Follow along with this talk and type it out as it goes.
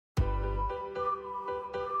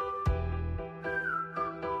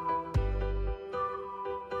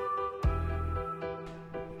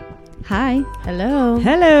Hi. Hello.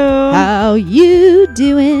 Hello. How you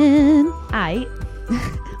doing? I.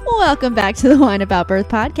 Welcome back to the Wine About Birth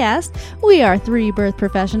podcast. We are three birth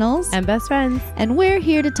professionals, And best friends. and we're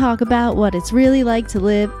here to talk about what it's really like to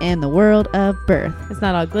live in the world of birth. It's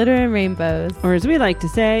not all glitter and rainbows. Or as we like to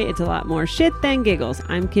say, it's a lot more shit than giggles.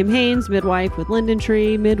 I'm Kim Haynes, midwife with Linden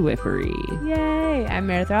Tree Midwifery. Yay. I'm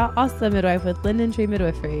Meredith Rao, also midwife with Linden Tree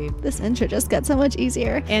Midwifery. This intro just got so much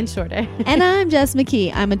easier. And shorter. And I'm Jess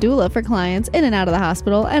McKee. I'm a doula for clients in and out of the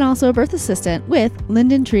hospital, and also a birth assistant with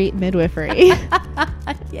Linden Tree Midwifery.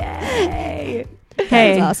 Yay.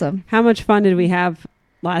 Hey, That's awesome. how much fun did we have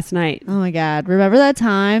last night? Oh my God. Remember that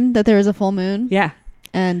time that there was a full moon? Yeah.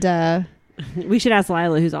 And We should ask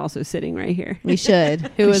Lila, who's also sitting right here. we should.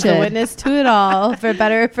 Who We was a should. witness to it all, for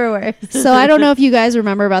better or for worse. So I don't know if you guys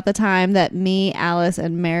remember about the time that me, Alice,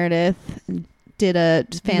 and Meredith did a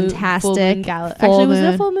fantastic full moon gala. full Actually, was it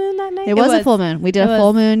moon. a full moon that night? It was a full moon. We did a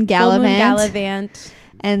full moon gallivant. Gallivant.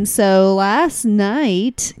 And so last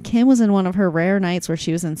night, Kim was in one of her rare nights where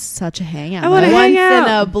she was in such a hangout. I wanna mode. hang Once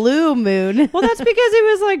in out. a blue moon. Well, that's because it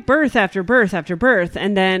was like birth after birth after birth.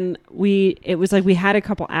 And then it was like we had a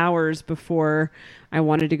couple hours before I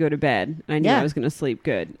wanted to go to bed. I knew Yeah. I was going to sleep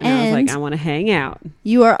good. And I was like, And I want to hang out.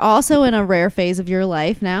 You are also in a rare phase of your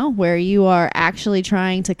life now where you are actually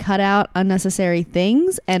trying to cut out unnecessary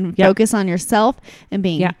things and Yep. focus on yourself and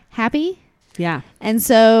being Yeah. happy. Yeah. And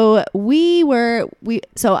so we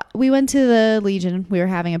went to the Legion. We were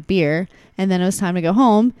having a beer, and then it was time to go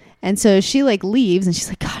home. And so she like leaves, and she's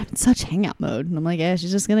like, "God, I'm in such hangout mode." And I'm like, "Yeah,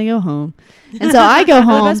 she's just gonna go home." And so I go The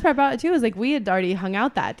home. best part about it too is like we had already hung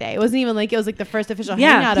out that day. It wasn't even like it was like the first official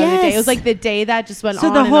Yeah. hangout of the day. It Yes. was like the day that just went So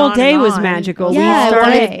on. the and whole on day and was on. magical. Yeah, We I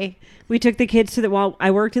wanted- started. We took the kids to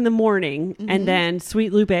I worked in the morning, and then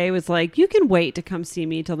Sweet Lupe was like, you can wait to come see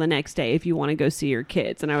me till the next day if you want to go see your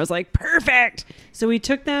kids. And I was like, perfect. So we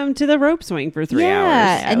took them to the rope swing for 3 hours.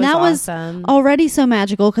 Yeah, and it that was awesome. already so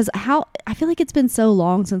magical because I feel like it's been so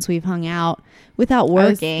long since we've hung out without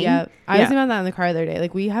working. I was Yeah. thinking about that in the car the other day.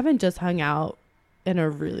 Like we haven't just hung out in a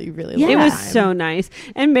really, really long Yeah. It was time. so nice.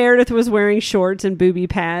 And Meredith was wearing shorts and booby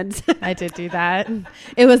pads. I did do that.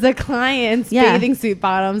 It was the client's Yeah. bathing suit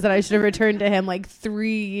bottoms that I should have returned to him like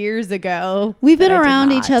 3 years ago. We've been but I did around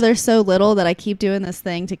not. each other so little that I keep doing this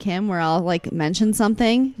thing to Kim where I'll like mention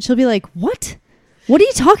something. She'll be like, "What? What are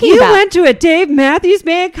you talking You about?" went to a Dave Matthews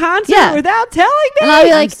Band concert Yeah. without telling me. And I'll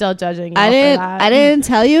be I'm like, still judging. I y'all for didn't. that. I didn't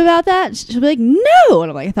tell you about that. She'll be like, "No,"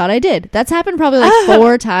 and I'm like, "I thought I did." That's happened probably like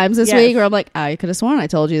 4 times this Yes. week. Where I'm like, "I could have sworn I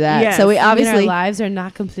told you that." Yes. So we I mean, obviously, our lives are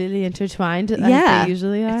not completely intertwined as Yeah. they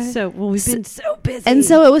usually are. We've been so busy. and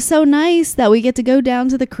so it was so nice that we get to go down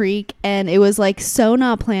to the creek, and it was like so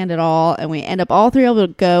not planned at all. And we end up all three able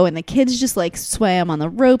to go, and the kids just like swam on the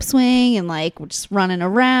rope swing and like were just running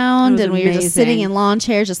around, was and we were just sitting amazing. in lawn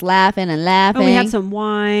chairs, just laughing and laughing. Oh, we had some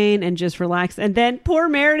wine and just relaxed. And then poor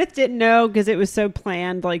Meredith didn't know because it was so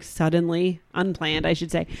planned, like suddenly, unplanned, I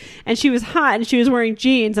should say. And she was hot and she was wearing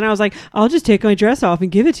jeans. And I was like, I'll just take my dress off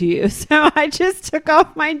and give it to you. So I just took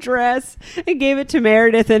off my dress and gave it to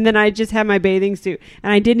Meredith. And then I just had my bathing suit.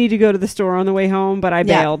 And I did need to go to the store on the way home, but I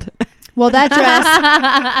Yeah. bailed. Well, that dress,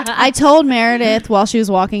 I told Meredith while she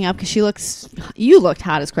was walking up because you looked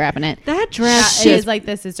hot as crap in it. That Yeah, dress, it is like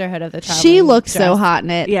the sisterhood of the traveling She looked so dress. hot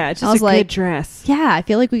in it. yeah, it's I just was a like, good dress. yeah, I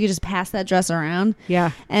feel like we could just pass that dress around.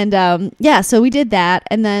 Yeah. And yeah, so we did that,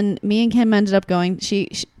 and then me and Kim ended up going.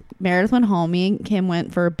 Meredith went home. Me and Kim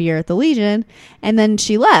went for a beer at the Legion, and then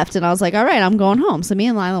she left. And I was like, all right, I'm going home. So me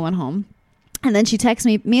and Lila went home, and then she texted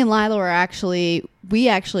me. Me and Lila we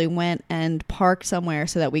actually went and parked somewhere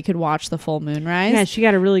so that we could watch the full moon rise. Yeah, she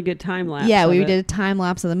got a really good time lapse. Yeah, we of it. did a time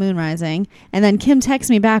lapse of the moon rising, and then Kim texts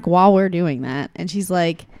me back while we're doing that, and she's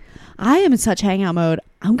like, "I am in such hangout mode.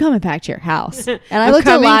 I'm coming back to your house." And I I'm looked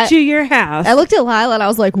at coming to your house. I looked at Lila and I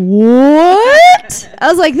was like, "What?" I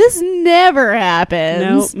was like, "This never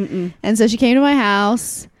happens." No, mm-mm. And so she came to my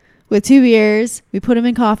house with 2 beers. We put them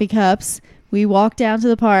in coffee cups. We walked down to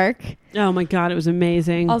the park. Oh my God, it was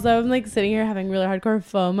amazing. Also, I'm like sitting here having really hardcore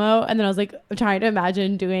FOMO, and then I was like trying to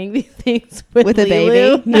imagine doing these things with With a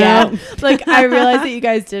Lilu. baby? Yeah. Like I realized that you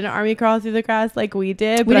guys didn't army crawl through the grass like we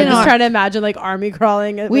did, We but I'm didn't just ar- trying to imagine like army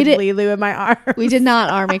crawling with did- Lilu in my arms. We did not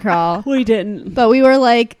army crawl, We didn't. but we were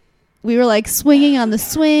like swinging on the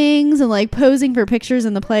swings and like posing for pictures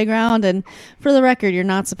in the playground. And for the record, you're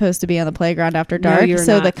not supposed to be on the playground after No, dark. you're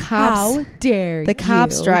So not. the cops, dare the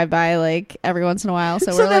cops you. drive by like every once in a while.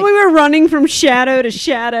 So, So we're then like, we were running from shadow to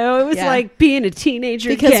shadow. It was Yeah. like being a teenager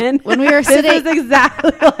because again. when we were This is sitting,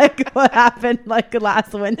 exactly like what happened like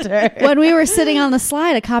last winter. when we were sitting on the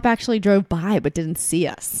slide, a cop actually drove by but didn't see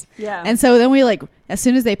us. Yeah. And so then we like, as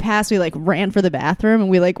soon as they passed, we like ran for the bathroom and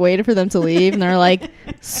we like waited for them to leave, and they're like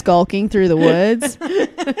skulking through the woods.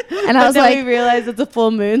 And I was then like, we realized it's a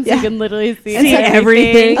full moon, so you can literally see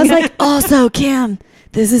everything. I was like, also, Kim,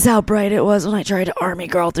 this is how bright it was when I tried to army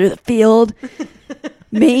girl through the field.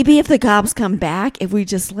 Maybe if the cops come back, if we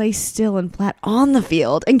just lay still and flat on the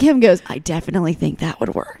field. And Kim goes, I definitely think that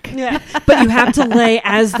would work. Yeah, but you have to lay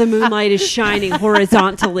as the moonlight is shining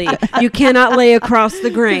horizontally. You cannot lay across the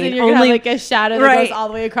grain. Then you're gonna have like a shadow that Right. goes all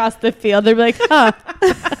the way across the field. They'll be like, huh.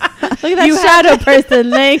 Look at that shadow person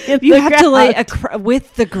laying in you the have to lay ground.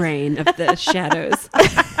 with the grain of the shadows.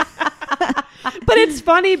 But it's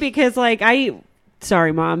funny because like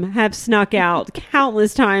sorry mom, have snuck out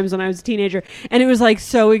countless times when I was a teenager, and it was like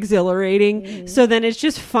so exhilarating. So then it's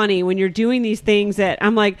just funny when you're doing these things that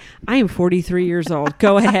I'm like, I am 43 years old,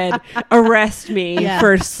 go ahead, arrest me Yeah.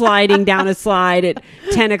 for sliding down a slide at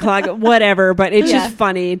 10 o'clock, whatever. But it's just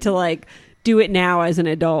funny to like do it now as an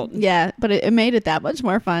adult. Yeah, but it made it that much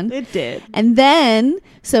more fun. It did. And then,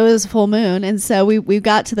 so it was full moon, and so we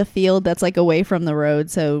got to the field that's like away from the road.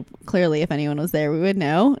 So clearly, if anyone was there, we would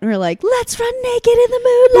know. And we're like, let's run naked in the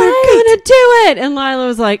moonlight. We're gonna do it. And Lila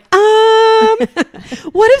was like,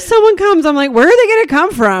 what if someone comes? I'm like, where are they gonna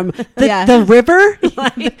come from? The river?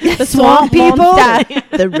 Like, the swamp people?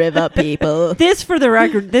 The river people. This, for the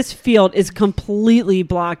record, this field is completely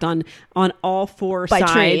blocked on all four By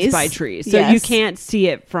sides trees. by trees. So Yes. you can't see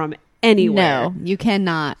it from anywhere. No, you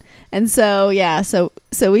cannot. And so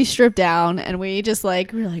so we stripped down and we just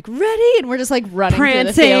like we're like ready, and we're just like running through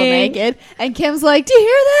the field Prancing. naked. And Kim's like, "Do you hear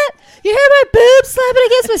that? You hear my boobs slapping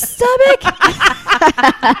against my stomach?"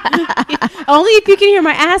 Only if you can hear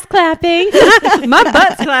my ass clapping. My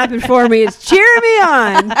butt's clapping for me. It's cheering me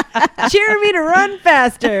on. Cheering me to run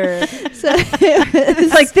faster. So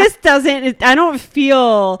It's like I don't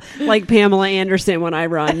feel like Pamela Anderson when I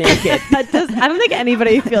run naked. I don't think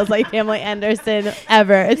anybody feels like Pamela Anderson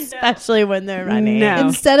ever, especially when they're running. No.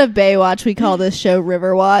 instead of Baywatch, we call this show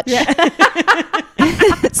River Watch.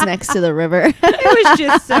 It's next to the river. It was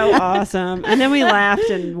just so awesome. And then we laughed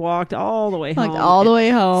and walked all the way home. Like all the way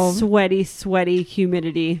home. Sweaty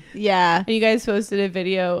humidity. Yeah. And you guys posted a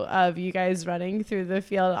video of you guys running through the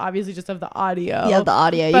field, obviously just of the audio. Yeah, the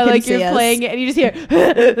audio. You But can like see you're us. playing it and you just hear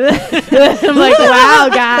I'm like, wow,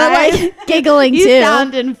 But guys. like giggling You too.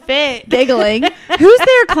 sounding fit. Giggling. Who's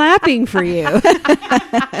there clapping for you?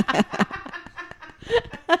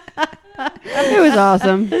 It was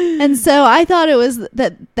awesome. And so I thought it was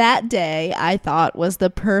that day I thought was the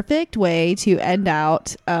perfect way to end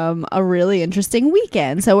out a really interesting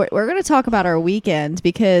weekend. So we're going to talk about our weekend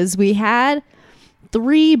because we had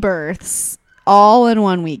 3 births all in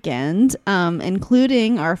one weekend,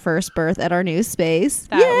 including our first birth at our new space.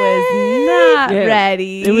 That was not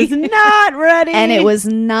ready. It was not ready. And it was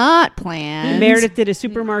not planned. Meredith did a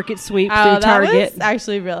supermarket sweep Oh, through that Target. was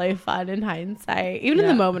actually really fun in hindsight. Even in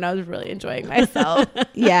Yeah. the moment, I was really enjoying myself.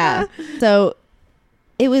 Yeah. So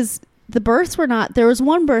it was, the births were not, there was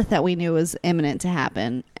one birth that we knew was imminent to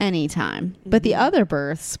happen anytime. But the other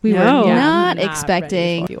births we No. were Yeah, not ready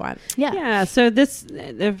expecting. for you want. Yeah. Yeah, so this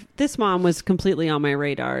mom was completely on my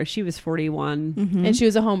radar. She was 41. Mhm. And she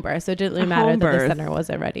was a home birth, so it didn't really A matter home that the birth. center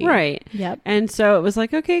wasn't ready. Right. Yep. And so it was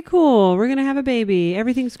like, okay, cool. We're going to have a baby.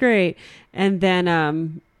 Everything's great. And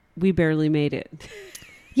then we barely made it.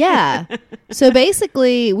 Yeah. So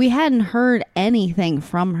basically, we hadn't heard anything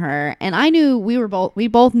from her, and I knew we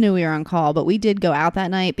both knew we were on call, but we did go out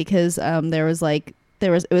that night because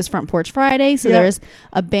it was Front Porch Friday, so Yeah. there was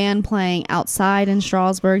a band playing outside in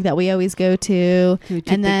Strasbourg that we always go to, We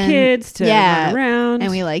took and then the kids to run around. and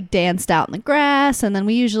we like danced out in the grass, and then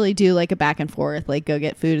we usually do like a back and forth, like go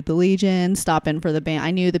get food at the Legion, stop in for the band. I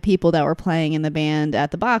knew the people that were playing in the band at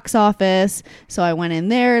the box office, so I went in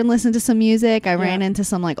there and listened to some music. I ran into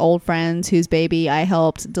some like old friends whose baby I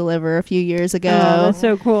helped deliver a few years ago. Oh, that's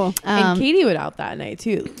so cool. And Katie went out that night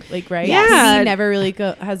too, like right? Yeah. Katie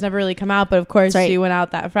has never really come out, but of course That's right. she went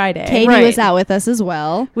out that Friday. Katie Right. was out with us as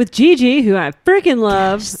well. With Gigi, who I freaking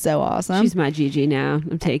love. So awesome. She's my Gigi now.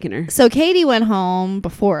 I'm taking her. So Katie went home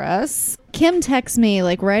before us. Kim texts me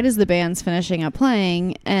like right as the band's finishing up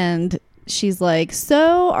playing, and she's like,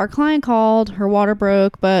 so our client called, her water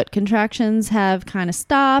broke, but contractions have kind of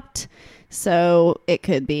stopped. So it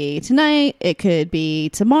could be tonight, it could be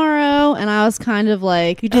tomorrow. And I was kind of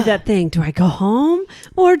like, You did that thing. Do I go home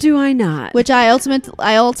or do I not? which I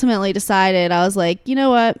ultimately decided, I was like, you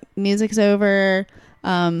know what? Music's over.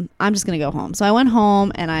 I'm just going to go home. So I went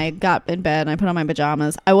home and I got in bed and I put on my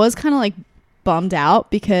pajamas. I was kind of like bummed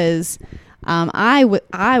out because I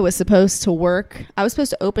was supposed to work. I was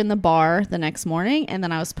supposed to open the bar the next morning, and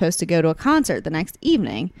then I was supposed to go to a concert the next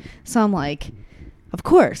evening. So I'm like, of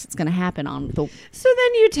course it's going to happen on the So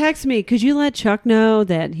then you text me, could you let Chuck know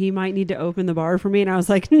that he might need to open the bar for me? And I was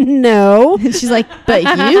like, no. and she's like, but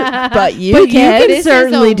you But you can. can This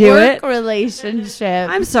certainly is a do work it. relationship.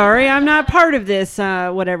 I'm sorry, I'm not part of this,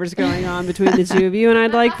 whatever's going on between the two of you, and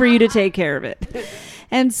I'd like for you to take care of it.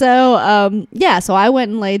 And so, so I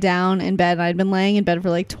went and laid down in bed. And I'd been laying in bed for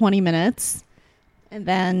like 20 minutes. And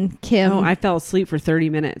then Kim. I fell asleep for 30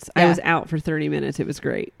 minutes. I Yeah. was out for 30 minutes. It was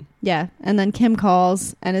great. Yeah. And then Kim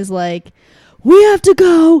calls and is like, we have to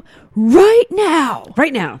go right now.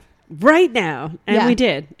 Right now. And Yeah. we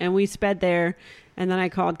did. And we sped there. And then I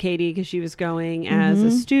called Katie because she was going as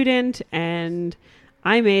a student, and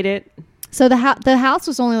I made it. So the house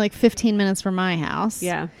was only like 15 minutes from my house.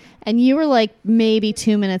 Yeah. And you were like maybe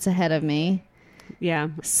 2 minutes ahead of me. Yeah.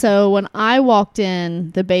 So when I walked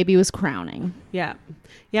in, the baby was crowning. Yeah.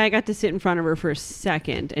 Yeah. I got to sit in front of her for a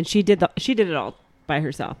second, and she did it all by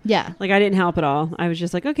herself. Yeah. Like, I didn't help at all. I was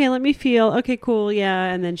just like, okay, let me feel. Okay, cool. Yeah.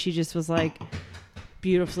 And then she just was like,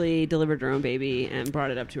 beautifully delivered her own baby and brought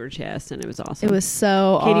it up to her chest, and it was awesome. It was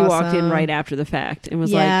so Katie walked in awesome. right after the fact and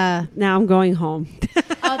was Yeah. like, now I'm going home.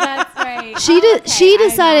 Oh, that's right. She Oh, did. okay. She I now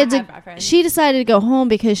decided have to. reference. She decided to go home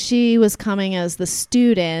because she was coming as the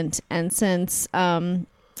student, and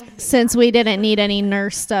since we didn't need any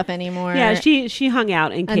nurse stuff anymore. Yeah, she hung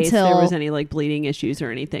out in case there Until- was any like bleeding issues or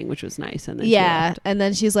anything, which was nice. And then she Yeah, left. and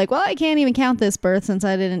then she's like, "Well, I can't even count this birth since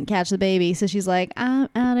I didn't catch the baby." So she's like, "I'm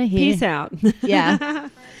out of here." Peace out. Yeah.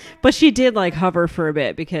 But she did like hover for a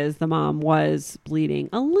bit because the mom was bleeding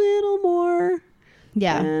a little more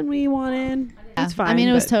Yeah. than we wanted. Yeah. It's fine. I mean,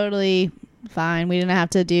 it was but- totally fine. We didn't have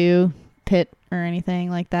to do pit or anything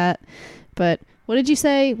like that. But what did you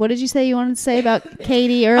say? What did you say you wanted to say about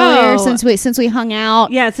Katie earlier? Oh. Since we hung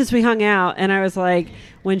out. Yeah, since we hung out, and I was like,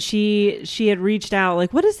 when she had reached out,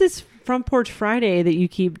 like, what is this Front Porch Friday that you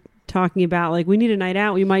keep talking about? Like, we need a night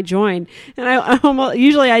out, we might join. And I almost,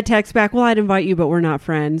 usually I text back, well, I'd invite you, but we're not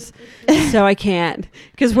friends, so I can't,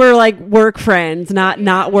 because we're like work friends,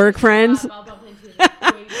 not work friends.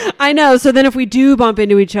 I know. So then if we do bump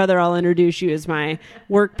into each other, I'll introduce you as my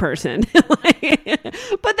work person.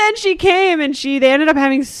 But then she came and they ended up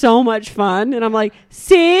having so much fun. And I'm like,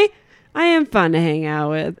 see, I am fun to hang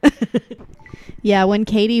out with. Yeah, when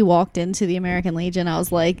Katie walked into the American Legion, I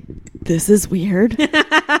was like, "This is weird.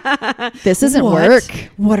 This isn't What? work."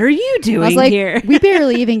 What are you doing I was like, here? "We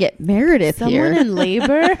barely even get Meredith Someone here. in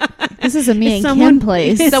labor? This is a me and Someone- Kim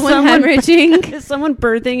place." Someone Someone- hemorrhaging? Is someone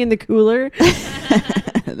birthing in the cooler?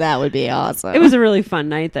 That would be awesome. It was a really fun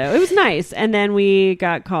night, though. It was nice. And then we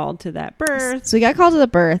got called to that birth. So we got called to the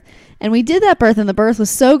birth, and we did that birth, and the birth was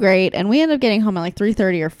so great, and we ended up getting home at like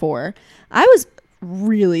 3:30 or 4. I was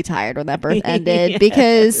really tired when that birth ended Yes.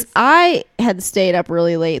 because I had stayed up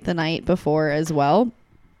really late the night before as well.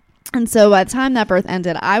 And so by the time that birth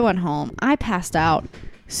ended, I went home. I passed out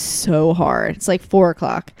so hard. It's like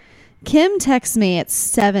 4:00. Kim texts me at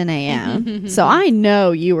 7 a.m. So I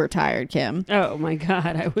know you were tired, Kim. Oh, my God.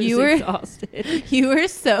 I was You were- exhausted. You were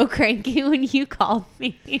so cranky when you called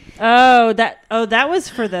me. That was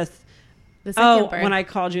for the The birth. when I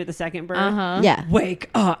called you at the second birth. Uh-huh. Yeah. Wake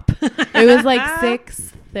up. It was like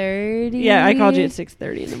 6:30. Yeah, I called you at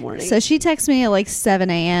 6:30 in the morning. So she texts me at like 7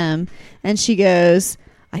 a.m. and she goes,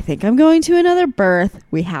 "I think I'm going to another birth.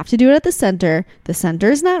 We have to do it at the center. The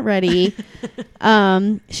center's not ready."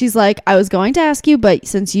 She's like, "I was going to ask you, but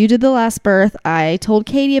since you did the last birth, I told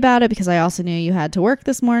Katie about it because I also knew you had to work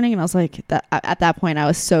this morning." And I was like, at that point, I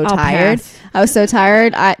was so I'll tired. pass. I was so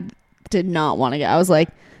tired. I did not want to go. I was like,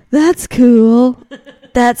 "That's cool.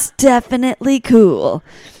 That's definitely cool."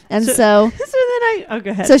 And so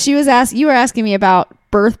Go ahead. so she was you were asking me about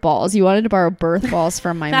birth balls. You wanted to borrow birth balls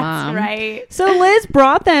from my That's mom. right. So Liz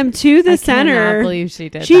brought them to the I center. cannot believe she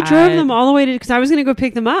did She that. drove them all the way to, because I was going to go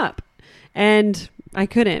pick them up, and I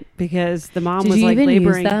couldn't because the mom Did was you like even use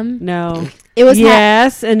laboring. them? No. It was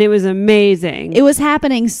yes, and it was amazing. it was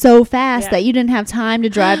happening so fast Yeah. that you didn't have time to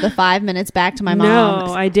drive the 5 minutes back to my mom's.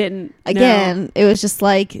 No, I didn't. Again, it was just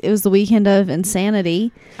like it was the weekend of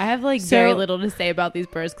insanity. I have like So- very little to say about these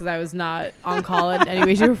births because I was not on call in any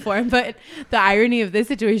way, shape, or form. But the irony of this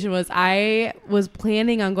situation was I was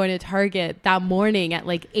planning on going to Target that morning at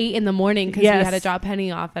like 8 in the morning because Yes. we had to drop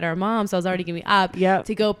Penny off at our mom. So I was already getting up Yep.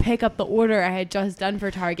 to go pick up the order I had just done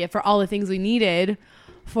for Target for all the things we needed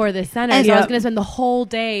for the center. And- so I was Yep. going to spend the whole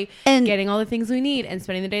day And- getting all the things we need and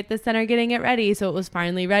spending the day at the center getting it ready. So it was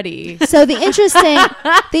finally ready. So the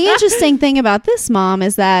interesting thing about this mom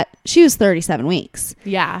is that she was 37 weeks.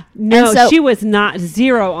 Yeah. No, And so- she was not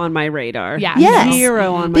zero on my radar. Yeah. Yes.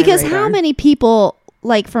 Zero on my Because radar. how many people,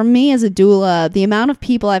 like for me as a doula, the amount of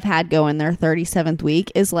people I've had go in their 37th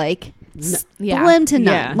week is like Yeah. slim to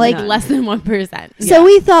none. Yeah, like none. less than 1%. so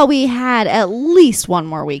we thought we had at least one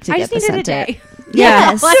more week to I get just the needed a scent. day.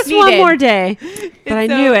 Yes. All I just one needed. more day. But I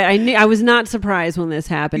So- knew it. I was not surprised when this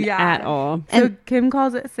happened Yeah. at all. So And- Kim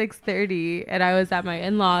calls at 6:30, and I was at my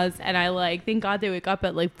in-laws, and I like thank God they wake up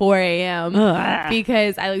at like 4 a.m. Ugh.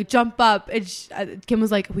 because I like jump up, and Kim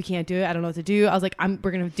was like, "We can't do it. I don't know what to do." I was like,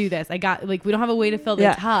 "We're gonna do this. I got like we don't have a way to fill the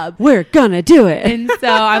Yeah. tub." We're gonna do it. And so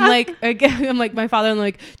I'm like, my father, I'm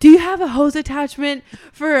like, "Do you have a hose attachment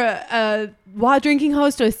for a while drinking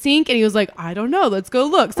hose to a sink?" And he was like, "I don't know. Let's go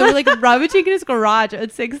look." So we're like rummaging in his garage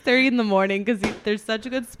at 6:30 in the morning because there's such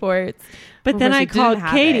good sports. But then I called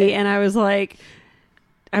Katie and I was like,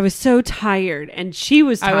 I was so tired, and she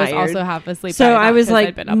was tired. I was also half asleep. So by I now was 'cause I'd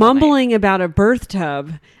like been up all night. mumbling about a birth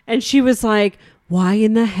tub, and she was like, "Why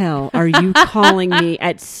in the hell are you calling me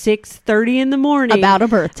at 6:30 in the morning About a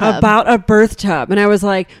birth tub. About a birth tub?" And I was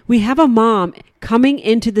like, "We have a mom coming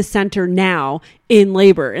into the center now in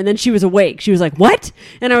labor." And then she was awake. She was like, "What?"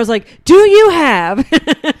 And I was like, "Do you have?"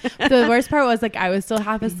 The worst part was like I was still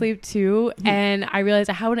half asleep too, and I realized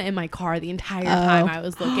I had it in my car the entire time I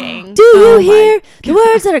was looking. Do Oh you my hear the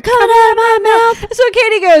words that are coming out of my mouth? So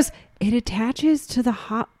Katie goes, "It attaches to the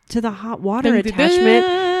hot water Dun, dun, attachment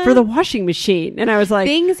dun. for the washing machine." And I was like,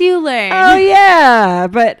 Things you learn. "Oh yeah,"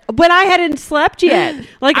 but I hadn't slept yet.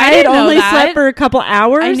 Like I had didn't know only that. slept for a couple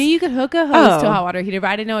hours. I knew you could hook a hose to a Oh. hot water heater, but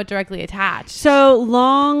I didn't know it directly attached. So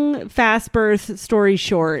long, fast birth story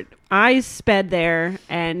short, I sped there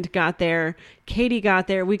and got there. Katie got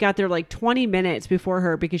there. We got there like 20 minutes before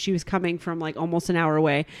her because she was coming from like almost an hour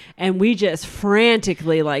away. And we just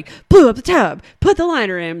frantically like blew up the tub, put the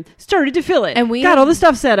liner in, started to fill it, And we got all the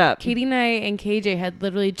stuff set up. Katie and I and KJ had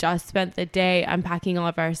literally just spent the day unpacking all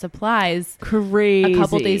of our supplies Crazy. a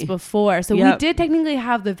couple days before. So we Yep. did technically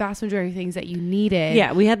have the vast majority of things that you needed.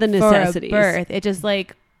 Yeah, we had the for necessities. a birth. It just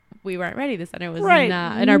like we weren't ready. The center was Right.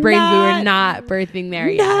 not in our brains. We were not birthing there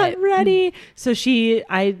yet. Not ready. So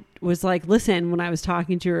I was like, listen, when I was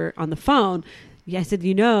talking to her on the phone, I said,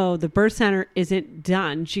 the birth center isn't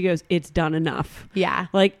done. She goes, "It's done enough. Yeah.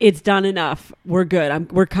 Like, it's done enough. We're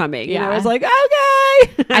good. We're coming." And I Yeah. was like,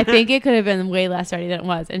 okay. I think it could have been way less ready than it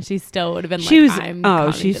was, and she still would have been She like, was, "I'm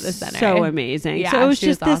coming she's to the center." so amazing. Yeah, so it was she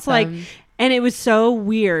was just this like, awesome. and it was so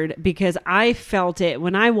weird because I felt it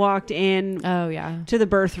when I walked in Oh yeah. to the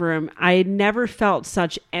birth room. I had never felt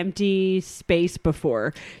such empty space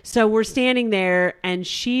before. So we're standing there and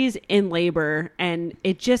she's in labor and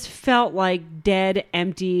it just felt like dead,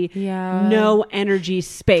 empty, Yeah. no energy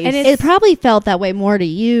space. And It probably felt that way more to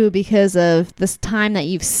you because of this time that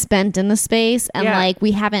you've spent in the space, and Yeah. like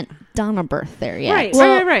we haven't done a birth there yet. right,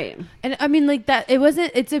 Well, right. And I mean, like that,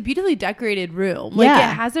 it's a beautifully decorated room. Like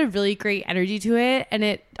Yeah. it has a really great energy to it, and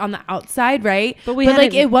it on the outside, right? But we like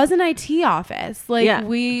hadn't- it was an IT office. Like Yeah.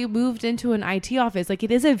 we moved into an IT office. Like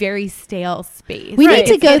it is a very stale space. We Right. need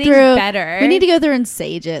to It's go getting through. better. We need to go through and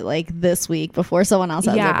sage it like this week before someone else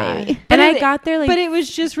has Yeah. their baby. And I it- got there like but it was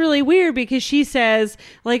just really weird because she says,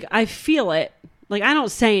 like, I feel it. Like, I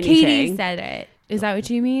don't say anything. Katie said it. Is that what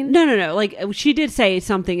you mean? No. Like, she did say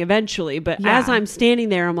something eventually, but Yeah. as I'm standing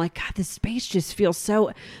there, I'm like, God, this space just feels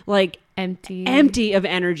so, like, Empty. empty of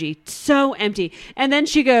energy. So empty. And then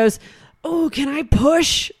she goes, "Oh, can I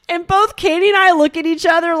push?" And both Katie and I look at each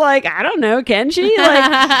other like, I don't know, can she?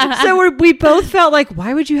 Like, so we both felt like,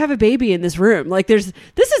 why would you have a baby in this room? Like, this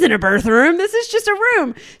isn't a birth room. This is just a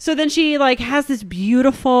room. So then she like has this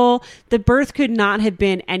beautiful, the birth could not have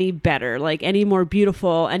been any better, like any more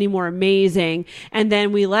beautiful, any more amazing. And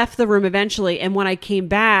then we left the room eventually. And when I came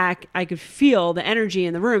back, I could feel the energy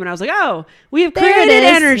in the room. And I was like, oh, we have There it created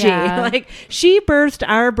is. energy. Yeah. Like she birthed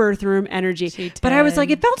our birth room energy. She But I was like,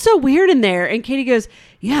 did. it felt so weird in there. And Katie goes,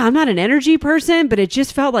 "Yeah, I'm not an energy person, but it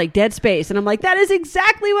just felt like dead space." And I'm like, that is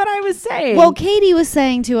exactly what I was saying. Well, Katie was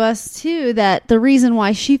saying to us too that the reason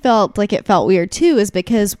why she felt like it felt weird too is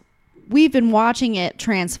because we've been watching it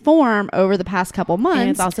transform over the past couple months. And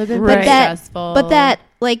it's also been Right. very stressful. But that,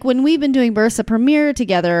 like, when we've been doing Bursa Premiere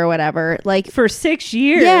together or whatever, like, for 6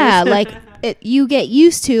 years. yeah, like, you get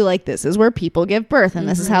used to, like, this is where people give birth and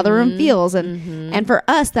this is how the room feels. And for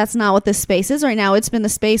us, that's not what this space is right now. It's been the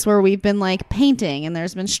space where we've been, like, painting and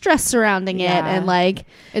there's been stress surrounding it. Yeah. And, like,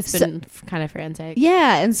 it's so- been kind of frantic.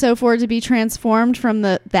 yeah, and so for it to be transformed from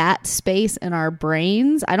that space in our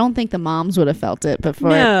brains, I don't think the moms would have felt it, but for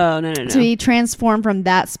No. to be transformed from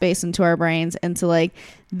that space into our brains into like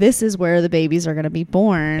this is where the babies are going to be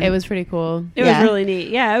born. It was pretty cool. It Yeah. was really neat.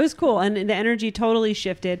 Yeah, it was cool. And the energy totally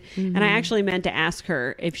shifted. Mm-hmm. And I actually meant to ask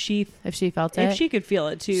her if she felt it. if she could feel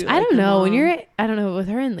it too. I like don't the know. When mom. I don't know, with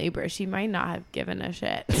her in labor, she might not have given a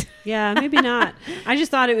shit. Yeah, maybe not. I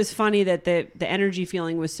just thought it was funny that the energy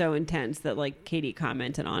feeling was so intense that like Katie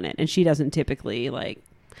commented on it, and she doesn't typically like.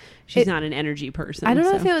 She's not an energy person. I don't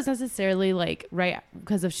know so. if it was necessarily like right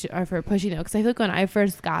because of her pushing it. Because I feel like when I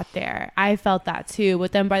first got there, I felt that too.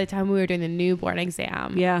 But then by the time we were doing the newborn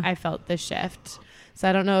exam, Yeah. I felt the shift. So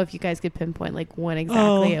I don't know if you guys could pinpoint like when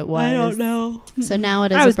exactly it was. I don't know. So now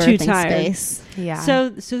it is I a was too birthing tired. space. Yeah. So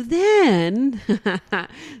then,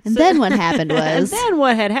 And then what happened and was, then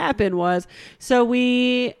what had happened was, so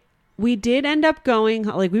we did end up going,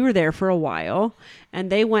 like we were there for a while, and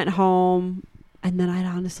they went home. And then I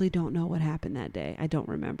honestly don't know what happened that day. I don't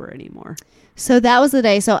remember anymore. so that was the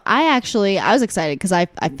day. So I was excited because I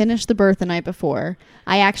finished the birth the night before.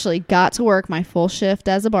 I actually got to work my full shift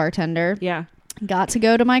as a bartender. Yeah. Got to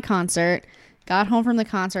go to my concert. Got home from the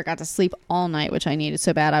concert. Got to sleep all night, which I needed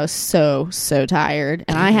so bad. I was so tired.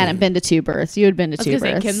 And I hadn't been to 2 births. You had been to I was 2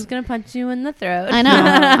 gonna births. say Kim's gonna punch you in the throat. I know.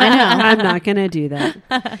 I know. I'm not going to do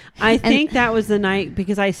that. I think that was the night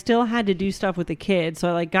because I still had to do stuff with the kids. So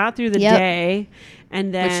I like got through the Yep. day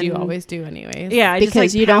and then. Which you always do anyways. Yeah. I just,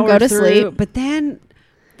 Because like, you don't go powered to through. sleep. But then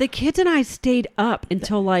the kids and I stayed up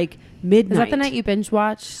until like midnight. Is that the night you binge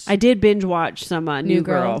watched? I did binge watch some New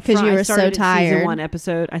Girl 'Cause you I were so started at tired. Season 1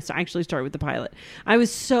 episode. I actually started with the pilot. I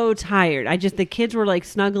was so tired. The kids were like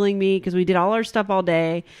snuggling me because we did all our stuff all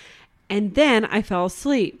day, and then I fell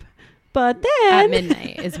asleep. But then At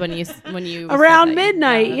midnight is when you around said that you-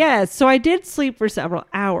 midnight, yeah. yes. So I did sleep for several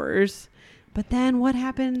hours. But then what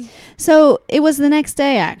happened? So it was the next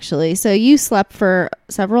day, actually. So you slept for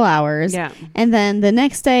several hours. Yeah. And then the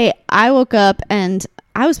next day, I woke up and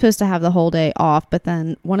I was supposed to have the whole day off. But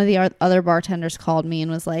then one of the other bartenders called me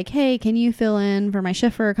and was like, hey, can you fill in for my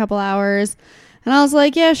shift for a couple hours? And I was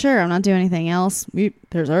like, yeah, sure. I'm not doing anything else.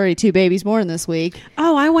 There's already 2 babies born this week.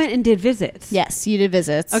 Oh, I went and did visits. Yes, you did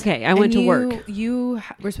visits. Okay, I went to work. You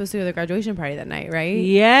were supposed to go to the graduation party that night, right?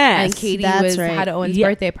 Yes. And Katie That's right. had Owen's Yep.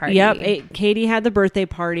 birthday party. Yep. Katie had the birthday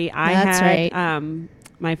party. I That's had right.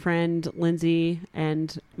 my friend Lindsay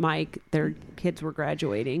and Mike, their kids were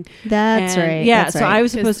graduating. That's And, right. Yeah. That's So right. I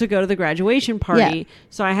was supposed to go to the graduation party. Yeah.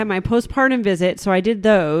 So I had my postpartum visit. So I did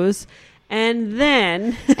those. And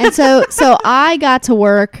then And so I got to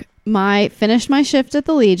work finished my shift at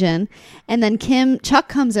the Legion, and then Chuck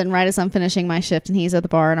comes in right as I'm finishing my shift, and he's at the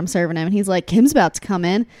bar and I'm serving him, and he's like, Kim's about to come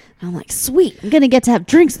in. And I'm like, sweet, I'm gonna get to have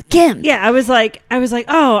drinks with Kim. yeah, I was like,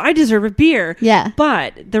 oh, I deserve a beer. Yeah.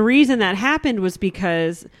 But the reason that happened was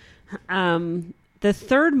because the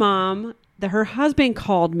third mom, her husband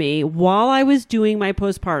called me while I was doing my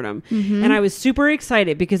postpartum, Mm-hmm. and I was super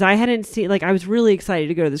excited because I hadn't seen, I was really excited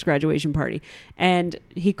to go to this graduation party. And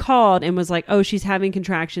he called and was like, oh, she's having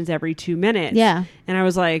contractions every 2 minutes. Yeah. And I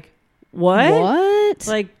was like, what?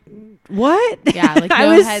 Like, what? Yeah, like, I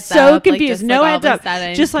no was heads so up, like, confused. just, No like, all heads of a up.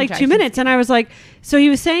 sudden, Just like 2 contractions. minutes. And I was like, so he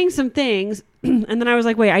was saying some things, and then I was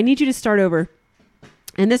like, wait, I need you to start over.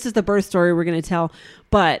 And this is the birth story we're going to tell.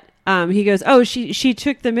 But he goes, oh, she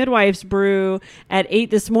took the midwife's brew at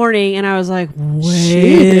 8 this morning. And I was like,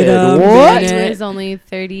 wait a What? It minute. was only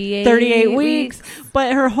 38 38 weeks.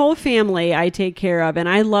 But her whole family I take care of, and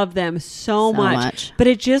I love them so much. But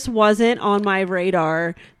it just wasn't on my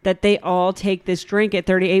radar that they all take this drink at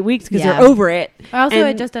 38 weeks because Yeah. they're over it. I also And-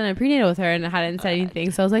 had just done a prenatal with her and hadn't said anything.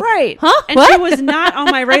 So I was like, Right. huh? And she was not on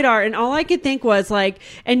my radar. And all I could think was like,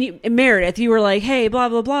 and Meredith, you were like, hey, blah,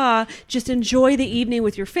 blah, blah. Just enjoy the evening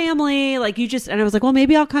with your family. Like and I was like, well,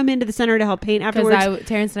 maybe I'll come into the center to help paint afterwards. Because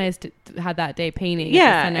Terrence and I had that day painting. at the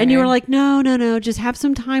Yeah. center. And you were like, no, just have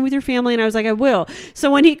some time with your family. And I was like, I will. So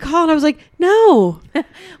when he called, I was like, no,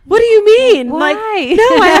 what do you mean? Why? Like,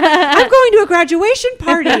 no, I'm going to a graduation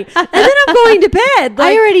party and then I'm going to bed.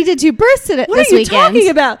 I already did 2 births what this are you weekend. talking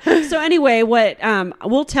about? So anyway,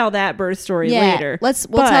 we'll tell that birth story later. We'll tell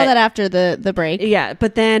But- that after the break. Yeah,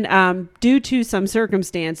 but then due to some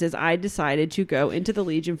circumstances, I decided to go into the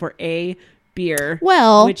Legion for a beer.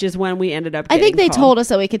 Well, which is when we ended up. I think getting they called. told us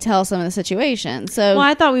that we could tell some of the situation. So Well,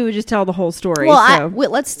 I thought we would just tell the whole story. well, so.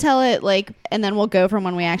 let's tell it like and then we'll go from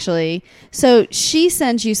when we actually. So she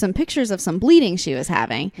sends you some pictures of some bleeding she was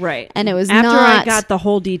having. Right. And it was after not. I got the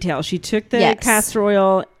whole detail. She took the Yes. castor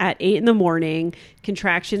oil at 8 a.m.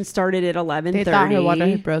 Contractions started at 11:30. They thought her water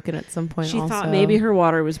had broken at some point. She also. thought maybe her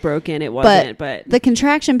water was broken. It wasn't, but the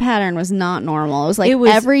contraction pattern was not normal. It was like It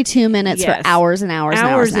was- every 2 minutes yes. for hours and hours and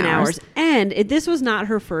hours and hours. And this was not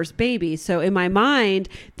her first baby. So in my mind,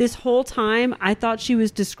 this whole time, I thought she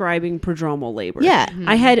was describing prodromal labor. Yeah.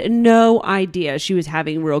 I had no idea she was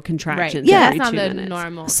having real contractions Yeah. every That's 2 not the minutes.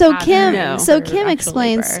 normal. So Kim, No. so for Kim actual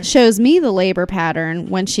explains, labor. shows me the labor pattern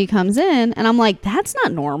when she comes in, and I'm like, that's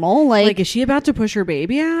not normal. Like, is she about to push her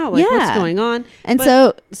baby out? Like, what's Yeah. going on? And But-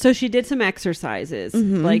 so so she did some exercises,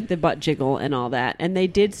 Mm-hmm. like the butt jiggle and all that, and they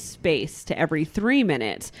did space to every 3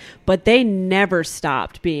 minutes, but they never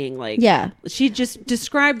stopped being like. Yeah. She just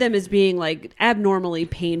described them as being like abnormally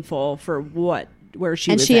painful for where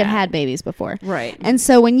she and was she at. had babies before. Right. And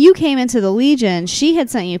so when you came into the Legion, she had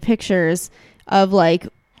sent you pictures of like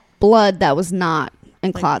blood that was not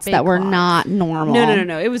and clots fake that were clots. not normal.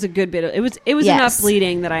 No. It was a good bit. It was Yes. enough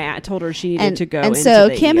bleeding that I told her she needed to go. And into so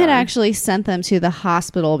the Kim had ER. actually sent them to the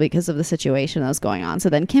hospital because of the situation that was going on. So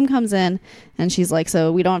then Kim comes in and she's like,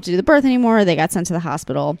 so we don't have to do the birth anymore. They got sent to the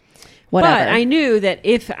hospital. Whatever. But I knew that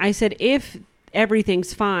if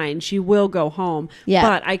everything's fine, she will go home. Yeah.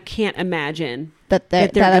 But I can't imagine that they're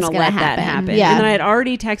that's going to gonna let that happen. Yeah. And then I had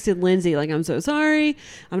already texted Lindsay, like, I'm so sorry.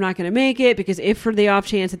 I'm not going to make it because if for the off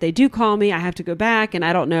chance that they do call me, I have to go back and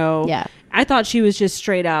I don't know. Yeah. I thought she was just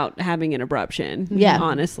straight out having an abruption. Yeah.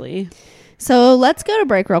 Honestly. So let's go to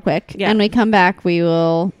break real quick. Yeah. And when we come back, we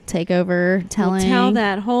will take over telling. We'll tell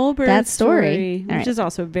that whole birth that story. story, All which right. is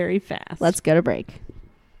also very fast. Let's go to break.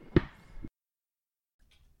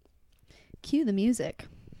 Cue the music.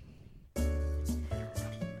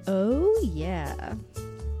 Oh, yeah.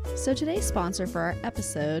 So today's sponsor for our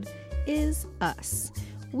episode is us.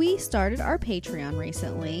 We started our Patreon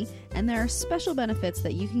recently, and there are special benefits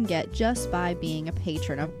that you can get just by being a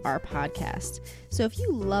patron of our podcast. So if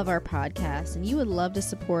you love our podcast and you would love to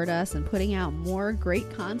support us in putting out more great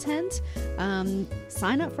content,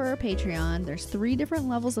 sign up for our Patreon. There's 3 different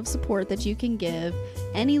levels of support that you can give.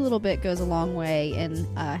 Any little bit goes a long way in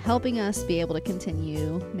helping us be able to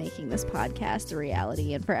continue making this podcast a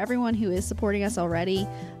reality. And for everyone who is supporting us already,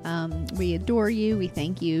 we adore you. We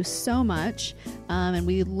thank you so much. And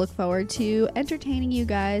we look forward to entertaining you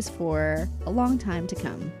guys for a long time to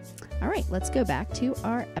come. All right, let's go back to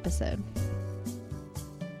our episode.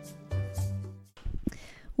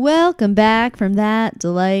 Welcome back from that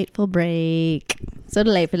delightful break. So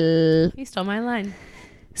delightful. You stole my line.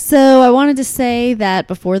 So I wanted to say that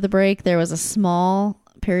before the break, there was a small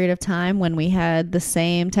period of time when we had the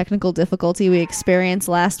same technical difficulty we experienced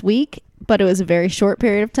last week, but it was a very short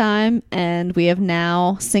period of time, and we have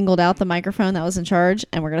now singled out the microphone that was in charge,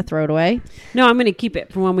 and we're going to throw it away. No, I'm going to keep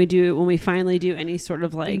it for when we finally do any sort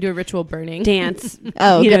of You like can do a ritual burning. dance.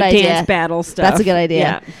 Oh, good idea. Dance battle stuff. That's a good idea.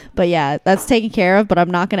 Yeah. But yeah, that's taken care of, but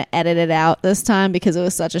I'm not going to edit it out this time because it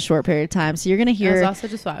was such a short period of time. So you're going to That was hear, also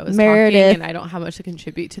just why I was Meredith- talking, and I don't have much to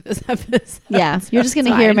contribute to this episode. yeah, you're just going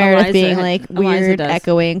to It's hear fine. Meredith Eliza- being like Eliza weird, does.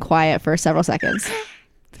 echoing, quiet for several seconds.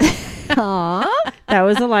 Aww. That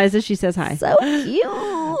was Eliza. She says hi. So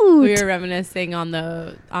cute. We were reminiscing on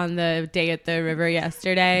the day at the river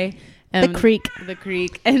yesterday. The creek. The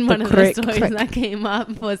creek. And one of creek, the stories creek. that came up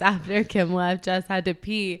was after Kim left, Jess had to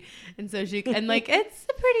pee. And so like, it's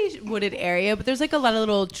a pretty wooded area, but there's like a lot of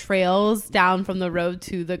little trails down from the road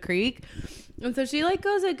to the creek. And so she like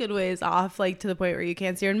goes a good ways off, like to the point where you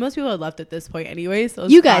can't see her. And most people had left at this point anyway. So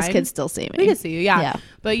it's You guys fine. could still see me. We can see you, yeah. Yeah.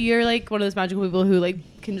 But you're like one of those magical people who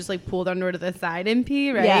like can just like pull their door to the side and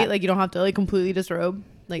pee, right? Yeah. Like you don't have to like completely disrobe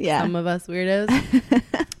like Yeah. some of us weirdos.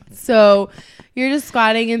 So you're just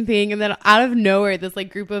squatting and peeing, and then out of nowhere, this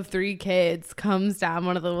like group of 3 kids comes down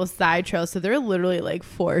one of the little side trails. So they're literally like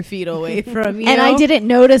 4 feet away from you. And I didn't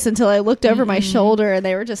notice until I looked over my shoulder and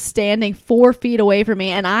they were just standing 4 feet away from me.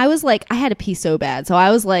 And I was like, I had to pee so bad. So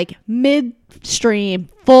I was like midstream,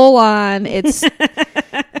 full on. It's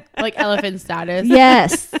like elephant status.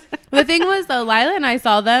 yes. The thing was though, Lila and I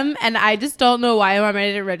saw them, and I just don't know why my mind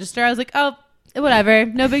didn't register. I was like, oh, whatever,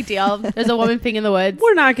 no big deal. There's a woman peeing in the woods.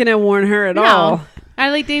 We're not going to warn her at all. No. I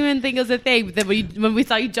like didn't even think it was a thing. But then when we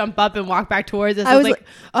saw you jump up and walk back towards us, I I was was like,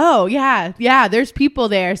 oh yeah, there's people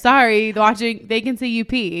there. Sorry, watching. They can see you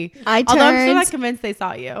pee. I Although I'm still turned- not convinced they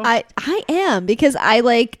saw you. I am because I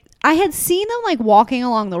had seen them like walking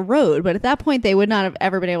along the road, but at that point they would not have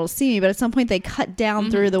ever been able to see me. But at some point they cut down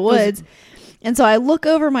through the woods. And so I look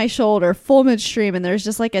over my shoulder full midstream and there's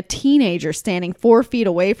just like a teenager standing 4 feet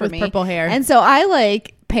away from With me. purple hair. And so I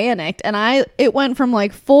like panicked, and it went from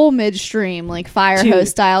like full midstream, like fire To hose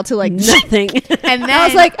style, to like Nothing. And then I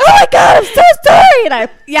was like, oh my god, I'm so sorry, and I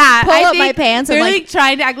pull I up think my pants they're and like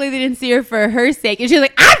trying to act like they didn't see her for her sake, and she's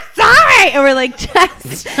like, I'm sorry, and we're like,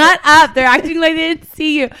 just shut up. They're acting like they didn't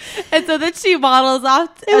see you, and so then she waddles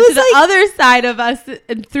off to was the like- other side of us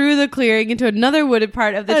and through the clearing into another wooded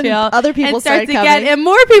part of the And trail. other people and starts started again, coming. and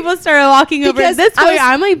more people started walking over. Because At this I point, was-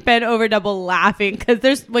 I'm like bent over double laughing because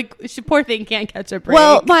there's like she poor thing can't catch a break.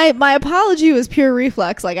 well, my apology was pure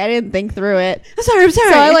reflex. Like I didn't think through it. I'm sorry. So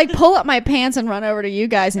I like pull up my pants and run over to you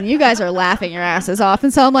guys, and you guys are laughing your asses off.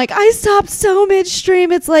 And so I'm like, I stopped so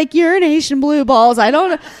midstream. It's like urination blue balls. I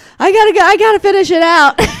gotta finish it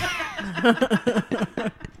out.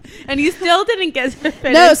 and you still didn't get to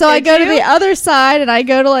finish. No, so I did go to you? the other side and I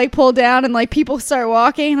go to like pull down, and like people start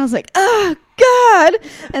walking, and I was like, oh God.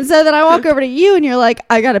 And so then I walk over to you, and you're like,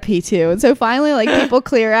 I gotta pee too. And so finally, like people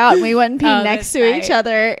clear out, and we went and peed Oh, next that's to each right.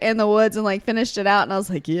 other in the woods and like finished it out. And I was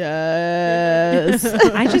like, yes.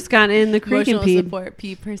 I just got in the creek and Emotional peed. support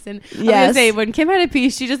pee person. I was Yes. gonna say when Kim had a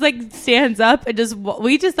pee, she just like stands up and just.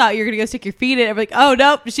 We just thought you were gonna go stick your feet in. And we're like, oh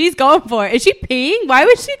nope, she's going for it. Is she peeing? Why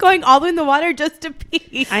was she going all the way in the water just to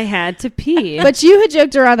pee? I had to pee. But you had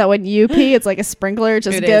joked around that when you pee, it's like a sprinkler, it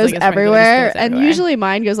just It is goes like a sprinkler, everywhere. just goes And everywhere. usually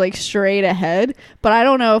mine goes like straight ahead. But I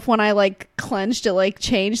don't know if when I like clenched it like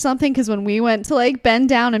changed something, because when we went to like bend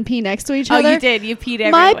down and pee next to each Oh, other, you did. You peed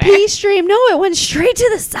everywhere. my pee stream, no, it went straight to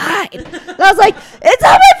the side. And I was like, it's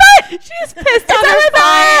on my foot. She just pissed It's on her on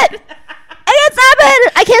my foot. foot. I can't stop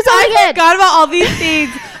it. I can't stop I it again. forgot about all these things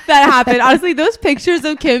that happened. Honestly, those pictures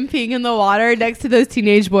of Kim peeing in the water next to those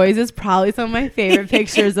teenage boys is probably some of my favorite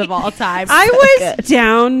pictures of all time. I was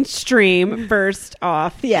downstream first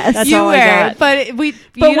off. Yes. That's you all were, I got. but But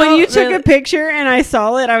when don't you took really- a picture and I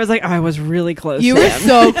saw it, I was like, I was really close. You to were him.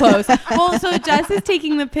 so close. Well, so Jess is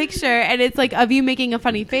taking the picture, and it's like of you making a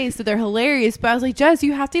funny face, so they're hilarious. But I was like, Jess,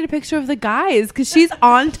 you have to get a picture of the guys because she's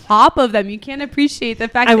on top of them. You can't appreciate the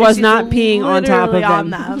fact I that was she's not peeing on top of literally on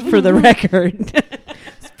them, for the record.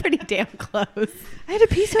 It's pretty damn close. I had to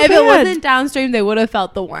pee so If bad. it wasn't downstream, they would have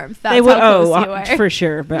felt the warmth. That's they would. how close Oh, you were. for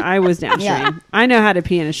sure. But I was downstream. Yeah. I know how to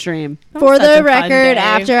pee in a stream. For Such a the fun record, day.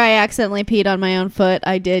 after I accidentally peed on my own foot,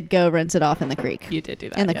 I did go rinse it off in the creek. You did do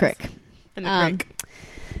that. In the yes. creek. In the Um, creek.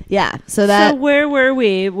 Yeah. So that So where were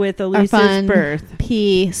we with our Elisa's fun birth?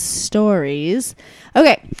 pee stories.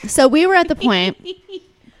 Okay. So we were at the point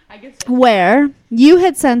I guess where you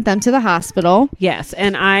had sent them to the hospital. Yes,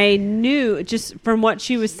 and I knew just from what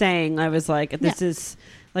she was saying, I was like, this is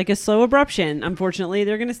like a slow abruption. Unfortunately,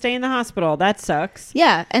 they're going to stay in the hospital. That sucks.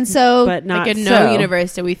 Yeah. And so, But not like in so. no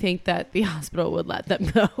universe do we think that the hospital would let them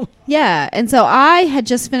go. yeah. And so I had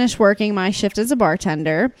just finished working my shift as a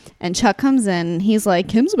bartender, and Chuck comes in. And he's like,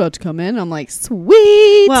 Kim's about to come in. I'm like,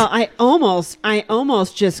 sweet. Well, I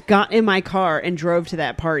almost just got in my car and drove to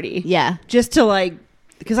that party. yeah. Just to like,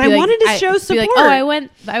 because I Be like- wanted to show be support. like,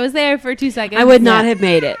 I was there for 2 seconds. I would not Yeah. have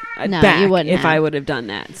made it No, back you wouldn't if have. I would have done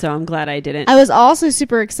that. So I'm glad I didn't. I was also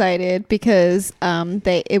super excited because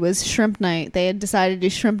it was shrimp night. They had decided to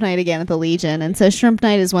do shrimp night again at the Legion, and so shrimp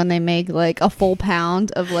night is when they make like a full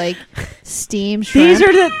pound of like steamed shrimp.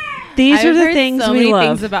 These are I've the heard things so we many love.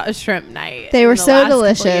 things about a shrimp night. They were in the so last couple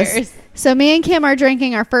delicious. years. So me and Kim are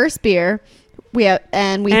drinking our first beer. We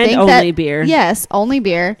And think only that beer. Yes, only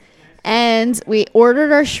beer. And we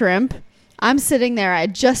ordered our shrimp. I'm sitting there. I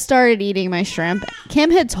just started eating my shrimp. Kim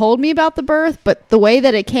had told me about the birth, but the way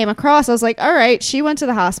that it came across, I was like, all right, she went to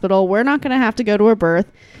the hospital. We're not going to have to go to her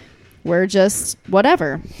birth. We're just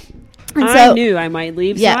whatever. And I knew I might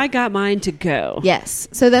leave, Yeah. so I got mine to go. Yes.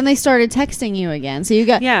 So then they started texting you again. So you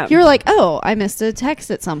Yeah. were like, oh, I missed a text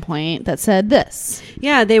at some point that said this.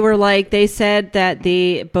 Yeah, they said that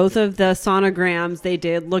both of the sonograms they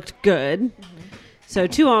did looked good. So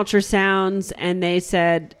 2 ultrasounds, and they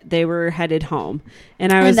said they were headed home.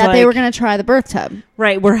 And I was And that like, they were going to try the birth tub.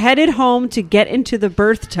 right, we're headed home to get into the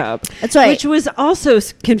birth tub. That's right. Which was also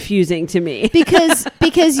confusing to me.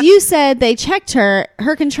 because you said they checked her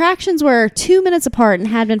contractions were 2 minutes apart and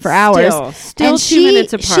had been for hours. Still And 2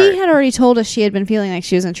 minutes apart. She had already told us she had been feeling like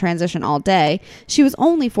she was in transition all day. She was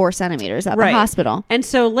only 4 centimeters at Right. the hospital. And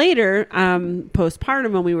so later,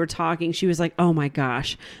 postpartum, when we were talking, she was like, "Oh my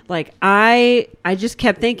gosh!" Like I just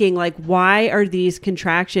kept thinking, like, why are these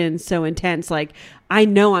contractions so intense? Like, I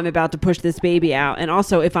know I'm about to push this baby out, and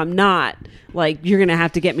also if I'm not, like, you're gonna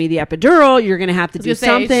have to get me the epidural. You're gonna have to do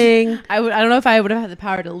something. I don't know if I would have had the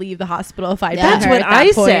power to leave the hospital if I. Yeah. That's what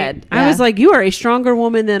I said. I Yeah. was like, "You are a stronger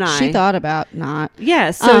woman than I." She thought about not.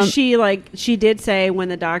 Yeah, so Um, she did say when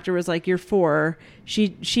the doctor was like, "You're 4,"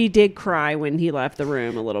 she did cry when he left the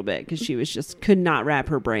room a little bit because she was just could not wrap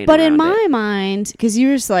her brain But in around my it. mind, because you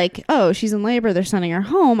were just like, oh, she's in labor, they're sending her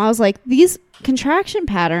home. I was like, these contraction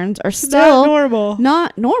patterns are still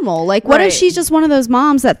not normal. Like, what if Right. she's just one of those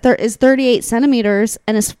moms that is 38 centimeters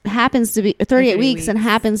and happens to be 38 weeks and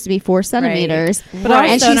happens to be 4 centimeters, But Right.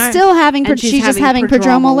 and also she's still having, and she's she's just having having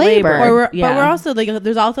prodromal prodromal labor. labor. But Yeah. we're also like,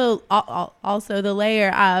 there's also the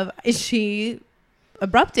layer of, is she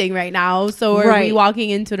abrupting right now? So are we Right. walking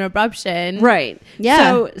into an abruption? Right.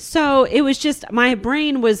 Yeah. So it was just my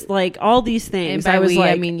brain was like all these And things. by I was we,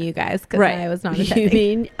 like, I mean you guys, because right. I was not You attending.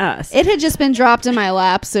 mean us? It had just been dropped in my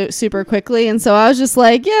lap super quickly, and so I was just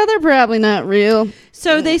like, yeah, they're probably not real.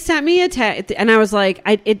 So they sent me a text, and I was like,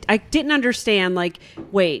 I didn't understand. Like,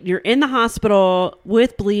 wait, you're in the hospital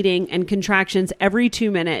with bleeding and contractions every 2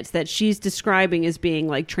 minutes that she's describing as being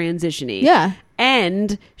like transitioning. Yeah.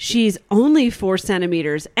 And she's only 4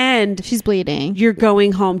 centimeters, and She's bleeding. you're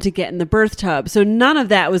going home to get in the birth tub. So none of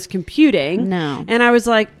that was computing. No. And I was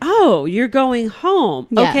like, oh, you're going home.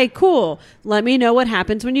 Yeah. Okay, cool. Let me know what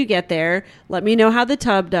happens when you get there. Let me know how the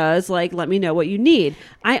tub does. Like, let me know what you need.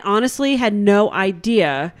 I honestly had no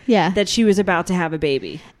idea Yeah. that she was about to have a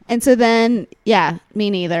baby. And so then, yeah, me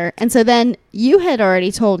neither. And so then you had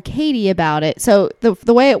already told Katie about it. So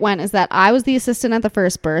the way it went is that I was the assistant at the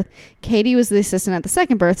first birth. Katie was the assistant at the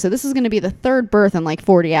second birth. So this is going to be the third birth in like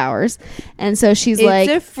 40 hours. And so she's It's like,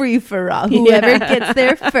 a free for all. Whoever gets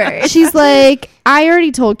there first. she's like, I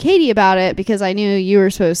already told Katie about it because I knew you were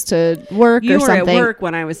supposed to work You or were something. at work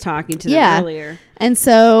when I was talking to them Yeah. earlier. And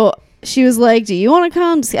so she was like, do you want to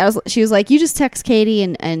come? She was like, you just text Katie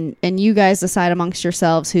and you guys decide amongst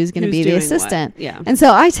yourselves who's going to Who's be the doing what. assistant. Yeah. And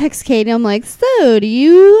so I text Katie. I'm like, so do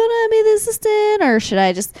you want to be the assistant, or should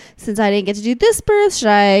I just, since I didn't get to do this birth, should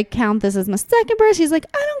I count this as my second birth? She's like,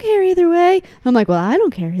 I don't care either way. I'm like, well, I don't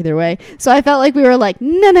care either way. So I felt like we were like,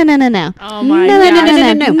 no. Oh my No,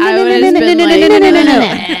 god! no. I would have been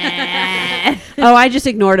like, Oh, I just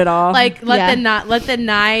ignored it all. like let Yeah. the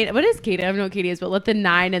 9. What is Katie? I don't know what Katie is, but let the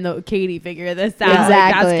 9 and the Katie figure this out.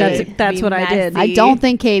 Exactly. Like, That's be what I did. I don't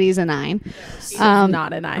think Katie's a 9. She's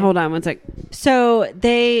not a 9. Hold on one sec. So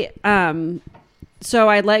they, so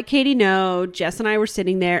I let Katie know. Jess and I were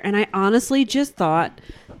sitting there, and I honestly just thought,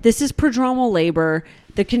 this is prodromal labor.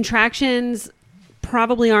 The contractions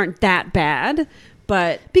probably aren't that bad,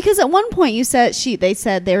 but Because at one point you said they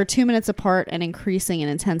said they were 2 minutes apart and increasing in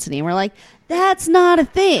intensity. And we're like, that's not a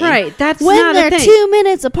thing. Right, that's when not a they're thing. 2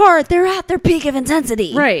 minutes apart, they're at their peak of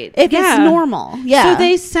intensity. Right, If yeah. it's normal. Yeah. So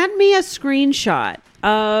they sent me a screenshot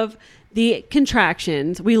of the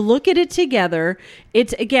contractions. We look at it together.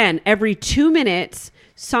 It's again every 2 minutes.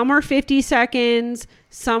 Some are 50 seconds,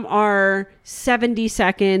 some are 70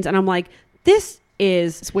 seconds, and I'm like, this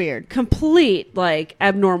is It's weird. complete like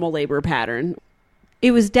abnormal labor pattern.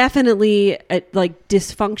 It was definitely like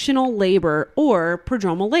dysfunctional labor or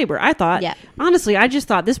prodromal labor. I thought, Yeah. honestly, I just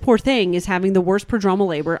thought this poor thing is having the worst prodromal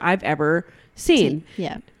labor I've ever seen.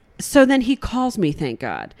 Yeah. So then he calls me, thank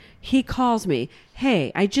God. He calls me,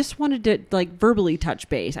 hey, I just wanted to like verbally touch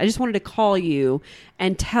base. I just wanted to call you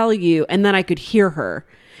and tell you, and then I could hear her.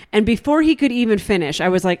 And before he could even finish, I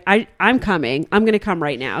was like, I'm coming. I'm going to come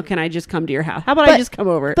right now. Can I just come to your house? How about I just come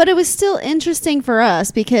over? But it was still interesting for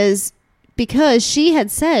us because she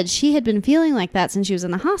had said she had been feeling like that since she was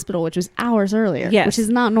in the hospital, which was hours earlier, Yes. which is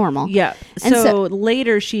not normal. Yeah. And So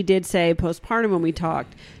later she did say postpartum when we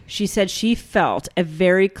talked, she said she felt a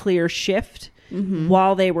very clear shift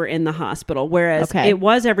while they were in the hospital. Whereas Okay. it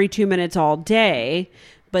was every 2 minutes all day.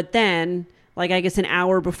 But then like, I guess an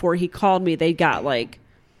hour before he called me, they got like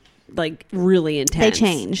really intense. They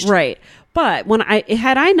changed. Right. But when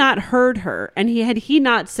had I not heard her and he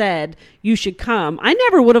not said you should come, I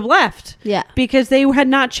never would have left. Yeah. Because they had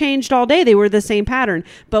not changed all day. They were the same pattern.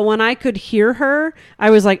 But when I could hear her,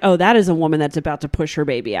 I was like, oh, that is a woman that's about to push her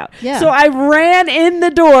baby out. Yeah. So I ran in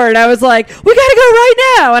the door and I was like, we got to go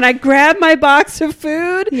right now. And I grabbed my box of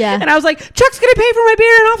food. Yeah. And I was like, Chuck's going to pay for my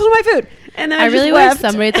beer and also my food. And then I I really just wish left.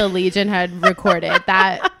 somebody at the Legion had recorded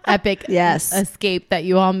that epic Yes. escape that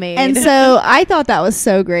you all made. And so I thought that was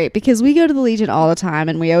so great because we go to the Legion all the time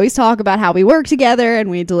and we always talk about how we work together and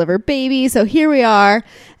we deliver babies. So here we are,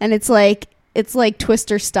 and it's like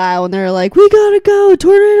Twister style, and they're like, "We gotta go,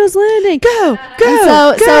 tornado's landing, go."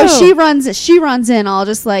 And so she runs in, all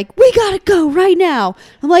just like, "We gotta go right now."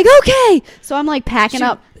 I'm like, "Okay." So I'm like packing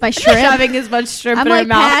up my shrimp. shoving as much shrimp I'm in her like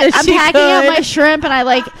mouth as I'm she packing could, up my shrimp, and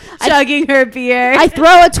I chugging her beer. I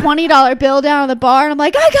throw a $20 bill down on the bar, and I'm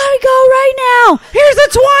like, "I gotta go right now." Here's a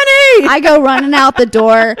 20. I go running out the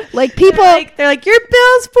door. Like people, they're like, your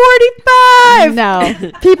bill's $45.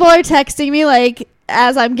 no, people are texting me like,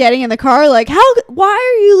 as I'm getting in the car, like, why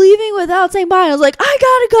are you leaving without saying bye? And I was like, I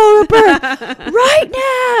gotta go to birth right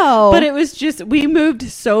now. But it was just, we moved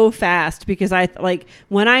so fast because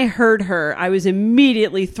when I heard her, I was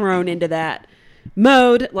immediately thrown into that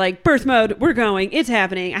mode, like birth mode. We're going, it's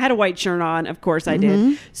happening. I had a white shirt on, of course I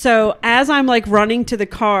did. So as I'm like running to the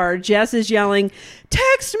car, Jess is yelling,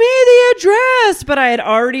 text me the address. But I had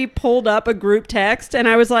already pulled up a group text and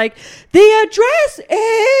I was like, the address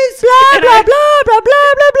is blah, blah, blah, blah,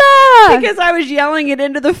 blah, blah, blah. because I was yelling it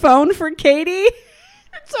into the phone for Katie.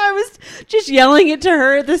 So I was just yelling it to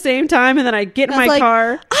her at the same time, and then I get in my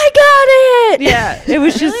car. I got it. Yeah, it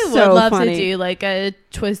was just really so would love funny. to do like a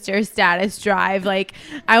Twister status drive. Like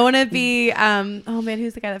I want to be. Oh man,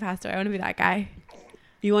 who's the guy that passed away? I want to be that guy.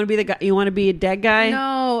 You want to be the guy? You want to be a dead guy?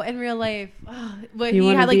 No, in real life. Oh, but You he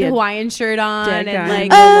wanna had like be the a Hawaiian shirt on dead and guy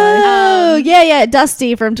like. in real life? Yeah,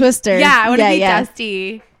 Dusty from Twister. Yeah, I want to be yeah.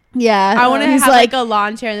 Dusty. Yeah, I want to he's have like a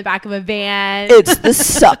lawn chair in the back of a van. it's the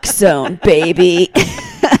suck zone, baby.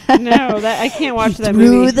 No, I can't watch that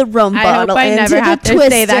Threw movie. the rum I hope bottle I into never the have to Twister.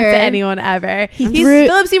 say that to anyone ever. He's threw-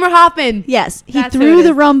 Philip Seymour Hoffman. Yes, he That's who threw it the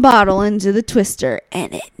is. rum bottle into the Twister,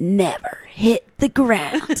 and it never hit the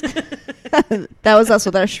ground. That was us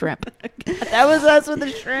with our shrimp. That was us with the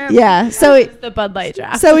shrimp. Yeah, so It's the Bud Light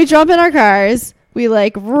draft. so we jump in our cars. We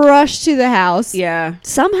like rush to the house. Yeah.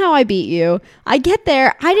 Somehow I beat you. I get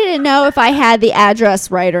there. I didn't know if I had the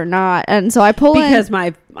address right or not, and so I pull in. Because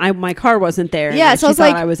my car wasn't there. Yeah, and so I she was thought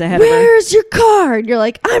like, I was ahead of her. where's your car? And you're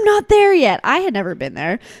like, I'm not there yet. I had never been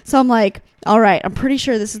there. So I'm like, all right, I'm pretty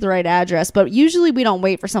sure this is the right address. But usually we don't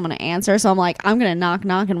wait for someone to answer. So I'm like, I'm going to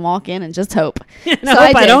knock and walk in and just hope. And So I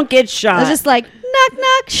hope I did. don't get shot. I was just like,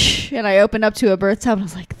 knock, shh. And I opened up to a birth tub and I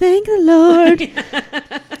was like, thank the Lord.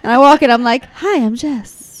 And I walk in, I'm like, hi, I'm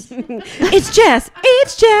Jess. it's Jess.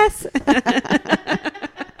 It's Jess.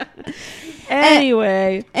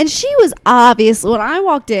 Anyway. And she was obviously, when I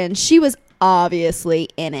walked in, she was obviously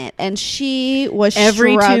in it. And she was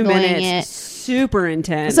Every 2 struggling minutes. Super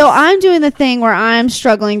intense. So I'm doing the thing where I'm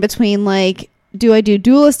struggling between like, do I do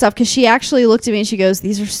doula stuff? Because she actually looked at me and she goes,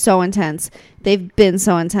 these are so intense. They've been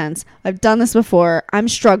so intense. I've done this before. I'm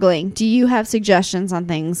struggling. Do you have suggestions on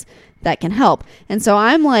things that can help? And so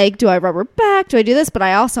I'm like, do I rub her back? Do I do this? But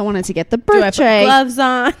I also wanted to get the birth Do I put tray. gloves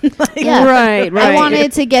on? Like, Yeah. Right. I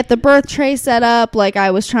wanted to get the birth tray set up. Like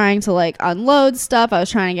I was trying to like unload stuff. I was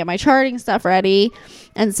trying to get my charting stuff ready.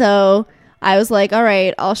 And so I was like, all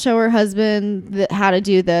right, I'll show her husband how to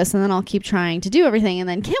do this. And then I'll keep trying to do everything. And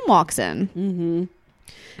then Kim walks in. Mm-hmm.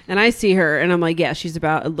 And I see her and I'm like, yeah,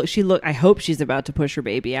 I hope she's about to push her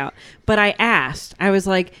baby out. But I asked, I was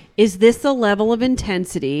like, is this the level of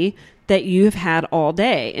intensity that you've had all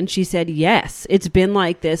day? And she said, yes, it's been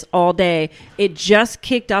like this all day. It just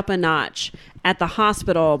kicked up a notch at the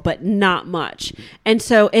hospital, but not much. And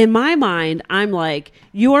so in my mind, I'm like,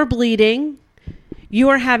 you are bleeding. You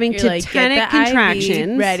are having You're like, tetanic get the IV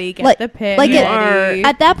contractions. ready, get Like- the pin like it- ready.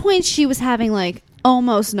 At that point, she was having like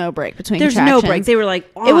almost no break between There's contractions. no break. They were like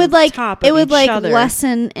on It would like top of it would each like other.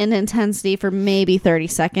 lessen in intensity for maybe 30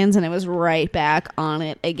 seconds and it was right back on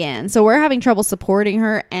it again. So we're having trouble supporting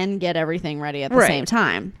her and get everything ready at the Right. same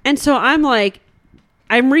time. And so I'm like,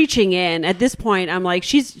 I'm reaching in at this point. I'm like,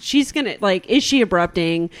 she's going to like, is she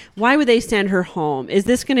abrupting? Why would they send her home? Is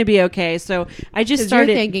this going to be okay? So I just 'Cause started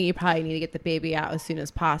you're thinking you probably need to get the baby out as soon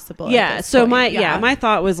as possible. at yeah. this So point. my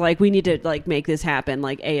thought was like, we need to like make this happen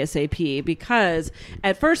like ASAP, because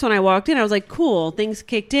at first when I walked in, I was like, cool, things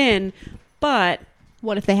kicked in, but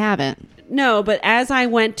What if they haven't? no, but as I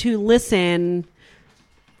went to listen,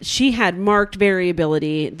 she had marked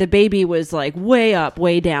variability. The baby was like way up,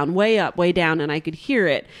 way down, way up, way down, and I could hear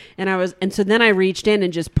it. And so then I reached in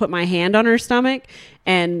and just put my hand on her stomach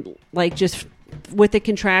and like just with the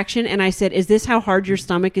contraction, and I said, "Is this how hard your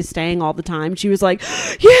stomach is staying all the time?" She was like,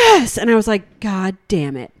 "Yes." And I was like, "God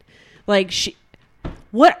damn it." Like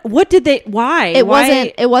what did they why? It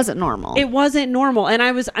Why? wasn't normal. It wasn't normal. And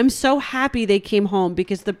I'm so happy they came home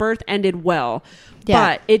because the birth ended well.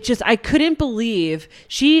 Yeah. But I couldn't believe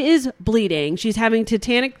she is bleeding. She's having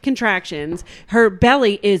tetanic contractions. Her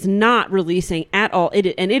belly is not releasing at all.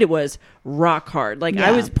 It was rock hard. Like I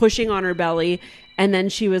Yeah. was pushing on her belly. And then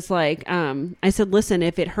she was like, I said, listen,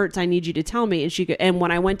 if it hurts, I need you to tell me. And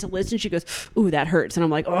when I went to listen, she goes, ooh, that hurts. And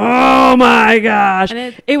I'm like, oh my gosh.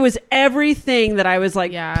 And it was everything that I was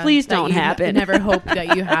like, please that don't you happen. Never hope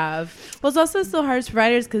that you have. Well, it's also so hard for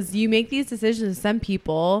providers because you make these decisions to send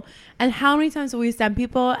people, and how many times will we send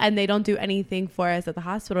people and they don't do anything for us at the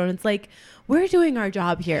hospital? And it's like, we're doing our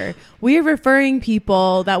job here. We're referring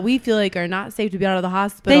people that we feel like are not safe to be out of the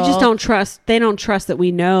hospital. They just don't trust. They don't trust that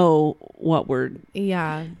we know what we're.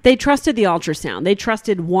 Yeah. They trusted the ultrasound. They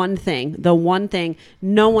trusted the one thing.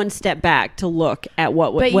 No one stepped back to look at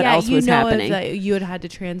what else was happening. If you had to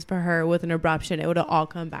transfer her with an abruption, it would have all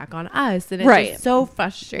come back on us. And it's Right. just so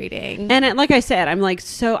frustrating. And like I said, I'm like,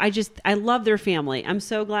 I love their family. I'm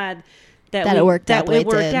so glad that it worked out the way it it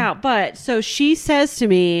worked did. out. But so she says to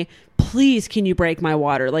me, please, can you break my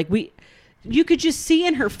water? Like you could just see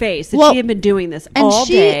in her face that she had been doing this all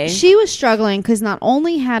day. She was struggling because not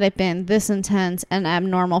only had it been this intense and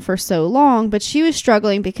abnormal for so long, but she was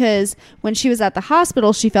struggling because when she was at the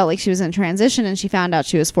hospital, she felt like she was in transition and she found out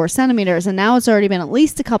she was 4 centimeters. And now it's already been at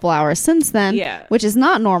least a couple hours since then, which is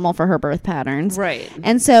not normal for her birth patterns. Right.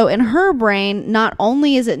 And so in her brain, not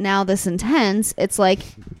only is it now this intense, it's like,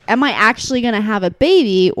 am I actually going to have a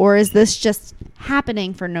baby, or is this just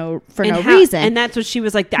happening for no reason? And that's what she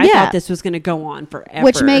was like, I thought this was going to go on forever.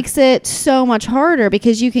 Which makes it so much harder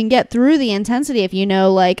because you can get through the intensity if you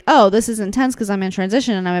know, like, oh, this is intense because I'm in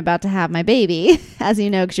transition and I'm about to have my baby. As you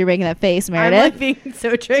know, because you're making that face, Meredith. I'm like being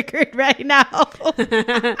so triggered right now.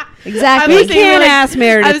 Exactly. We can't ask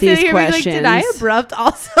Meredith these questions. Did I abrupt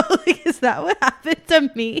also? Like, is that what happened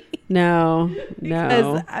to me? No.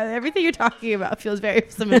 Because everything you're talking about feels very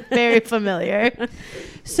familiar.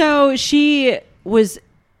 So she was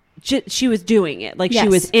doing it. Like, she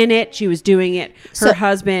was in it. She was doing it. Her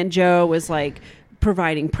husband, Joe, was like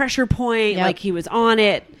providing pressure point. Like, he was on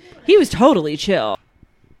it. He was totally chill.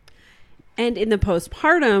 And in the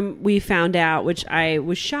postpartum, we found out, which I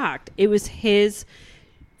was shocked. It was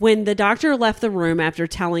when the doctor left the room after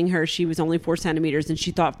telling her she was only 4 centimeters and she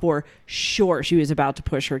thought for sure she was about to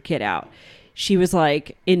push her kid out. She was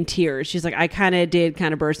like in tears. She's like, I kind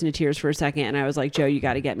of burst into tears for a second. And I was like, Joe, you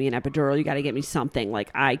got to get me an epidural. You got to get me something. Like,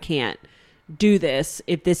 I can't do this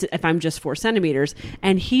if I'm just 4 centimeters.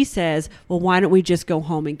 And he says, well, why don't we just go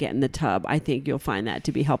home and get in the tub? I think you'll find that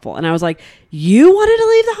to be helpful. And I was like, you wanted to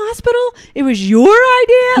leave the hospital? It was your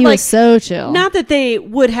idea? He like, was so chill. Not that they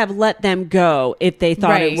would have let them go if they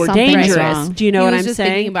thought it were Something dangerous. wrong. Do you know what I'm saying?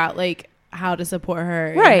 Thinking about like how to support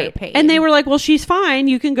her in right her pain. And they were like, well, she's fine,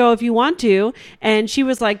 you can go if you want to. And she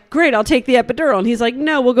was like, great, I'll take the epidural. And he's like,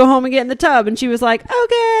 no, we'll go home and get in the tub. And she was like,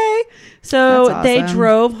 okay. So That's they awesome.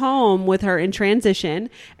 drove home with her in transition,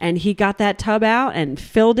 and he got that tub out and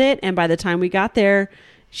filled it, and by the time we got there,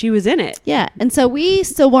 she was in it. Yeah. And so we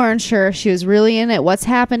still weren't sure if she was really in it. What's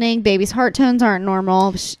happening? Baby's heart tones aren't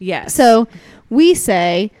normal. Yes. So we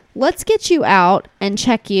say, let's get you out and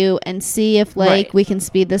check you and see if we can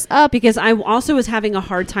speed this up. Because I also was having a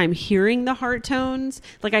hard time hearing the heart tones.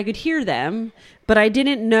 Like, I could hear them, but I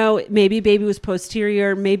didn't know, maybe baby was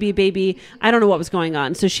posterior, maybe baby, I don't know what was going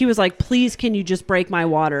on. So she was like, please, can you just break my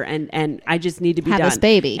water? And I just need to be Have done. this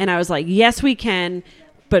baby. And I was like, yes, we can.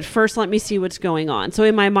 But first, let me see what's going on. So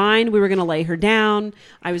in my mind, we were going to lay her down.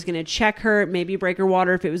 I was going to check her, maybe break her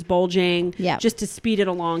water if it was bulging, just to speed it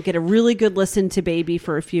along, get a really good listen to baby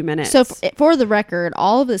for a few minutes. So for the record,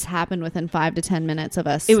 all of this happened within 5 to 10 minutes of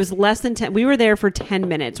us. It was less than 10. We were there for 10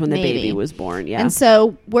 minutes when the baby was born. Yeah. And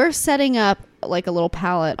so we're setting up like a little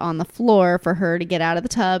pallet on the floor for her to get out of the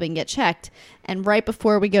tub and get checked. And right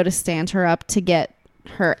before we go to stand her up to get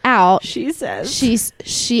her out, she says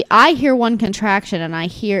I hear one contraction and I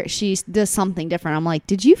hear she does something different. I'm like,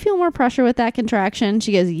 did you feel more pressure with that contraction?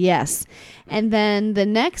 She goes, yes. And then the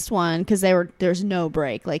next one, because there's no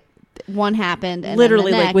break, like one happened and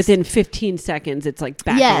literally then the like within 15 seconds it's like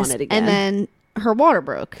back on it again. And then her water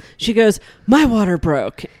broke. She goes, my water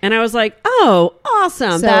broke. And I was like, oh,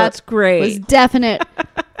 awesome. So that's great. It was definite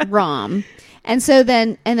ROM. And so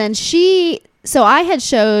then so I had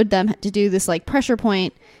showed them to do this like pressure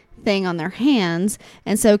point thing on their hands.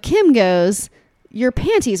 And so Kim goes, your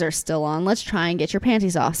panties are still on. Let's try and get your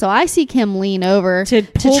panties off. So I see Kim lean over to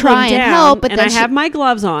try and help. But and then I have my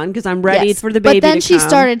gloves on because I'm ready for the baby to come. But then she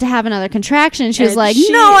started to have another contraction. And she was like,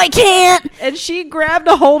 no, I can't. And she grabbed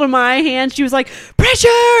a hold of my hand. She was like, pressure.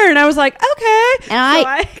 And I was like, okay. And so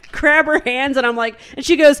I grab her hands and I'm like, and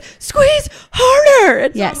she goes, squeeze harder.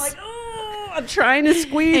 And so I'm like, oh. I'm trying to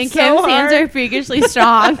squeeze and so Kim's hard. hands are freakishly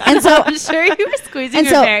strong. And so I'm sure you were squeezing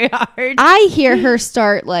her very hard. I hear her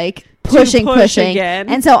start like pushing again.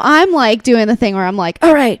 And so I'm like doing the thing where I'm like,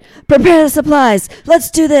 all right, prepare the supplies.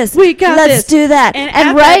 Let's do this. Let's do that. And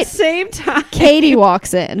at right that same time, Katie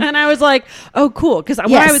walks in. And I was like, oh, cool. Because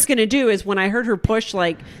what I was going to do is when I heard her push,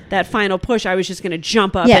 like that final push, I was just going to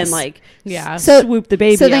jump up and like swoop the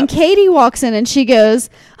baby So then Katie walks in and she goes,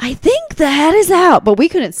 I think the head is out, but we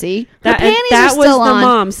couldn't see. Her panties that are was still the on.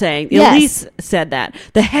 mom saying. Yes. Elise said that.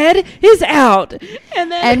 The head is out.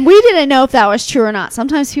 And then And we didn't know if that was true or not.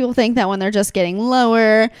 Sometimes people think that when they're just getting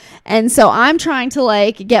lower. And so I'm trying to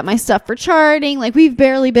like get my stuff for charting. Like we've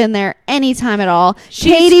barely been there any time at all.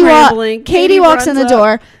 She's Katie scrambling. Katie walks in runs the up.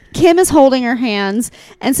 door. Kim is holding her hands.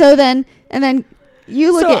 And so then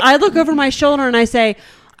you look So at I look over my shoulder and I say,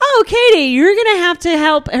 "Oh, Katie, you're going to have to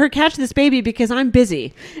help her catch this baby because I'm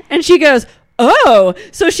busy." And she goes, "Oh."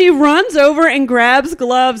 So she runs over and grabs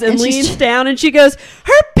gloves and And she's- leans down and she goes,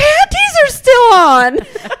 "Her panties are still on."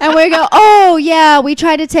 and we go, "Oh, yeah, we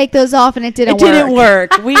tried to take those off and it didn't It didn't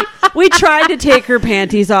work. We tried to take her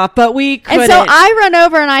panties off, but we couldn't. And so I run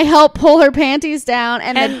over and I help pull her panties down.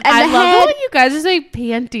 And I the love head, when you guys are saying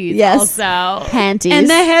panties. Yes. Also, panties. and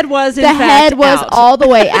the head was in the fact head was out. all the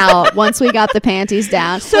way out once we got the panties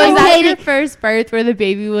down. So was that Katie, your first birth where the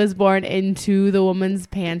baby was born into the woman's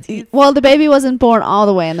panties? well, the baby wasn't born all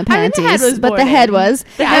the way in the I mean, panties, the head was but born the head in. was.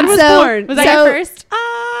 The head And was so- born. Was that so- your first?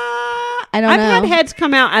 I don't I've know. had heads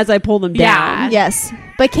come out as I pull them Yeah. down. Yes,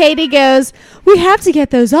 but Katie goes, "We have to get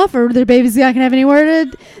those off, or their baby's not gonna have anywhere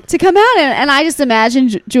to come out." And I just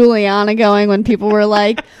imagine Juliana going when people were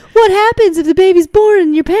like, "What happens if the baby's born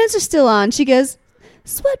and your pants are still on?" She goes,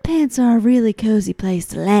 "Sweatpants are a really cozy place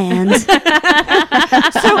to land."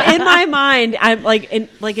 So in my mind, I'm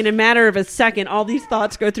in a matter of a second, all these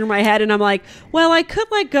thoughts go through my head, and I'm like, well, I could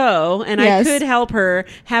let go, and Yes. I could help her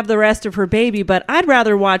have the rest of her baby, but I'd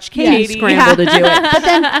rather watch Katie Katie, scramble to do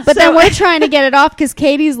it. But then we're trying to get it off because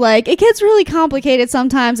Katie's like, it gets really complicated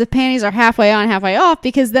sometimes if panties are halfway on, halfway off,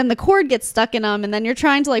 because then the cord gets stuck in them, and then you're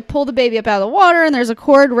trying to like pull the baby up out of the water, and there's a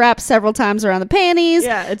cord wrapped several times around the panties.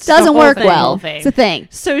 Yeah, it's the doesn't whole work thing. well. Whole thing. It's a thing.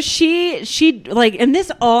 So she like, and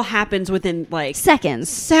this all happens within like seconds.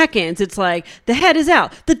 It's like the head is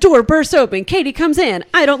out, the door bursts open, Katie comes in,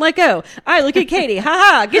 I don't let go, I look at Katie,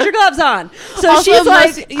 haha, get your gloves on. So Also, she's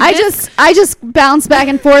most- like, I just bounce back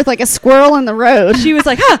and forth like a squirrel in the road. she was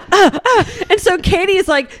like, and so Katie is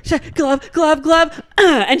like, glove,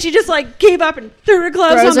 and she just like gave up and threw her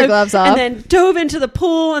gloves Throws on her gloves off. and then dove into the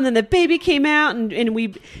pool, and then the baby came out, and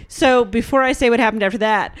we. So before I say what happened after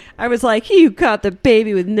that, I was like, you caught the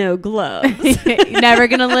baby with no gloves. Never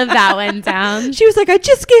gonna live that one down. She was like, I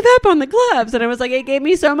just gave up on the gloves. And I was like, it gave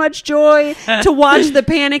me so much joy to watch the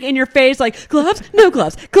panic in your face. Like, gloves, no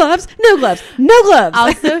gloves, gloves, no gloves, no gloves. I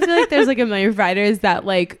also feel like there's like a million writers that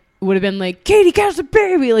like would have been like, Katie, catch the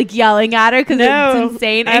baby, like yelling at her because No, it's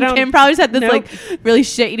insane. I And don't- Kim probably just had this nope. like really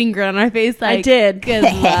shit-eating grin on her face. Like, I did. Good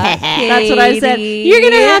luck, That's what I said. Katie." You're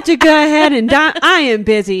going to have to go ahead and die. I am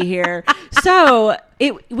busy here. So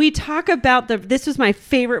we talk about this was my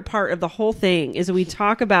favorite part of the whole thing is we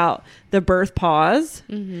talk about the birth pause.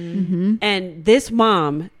 Mm-hmm. And this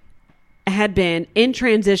mom had been in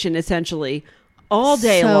transition essentially all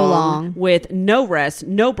day So long long. with no rest,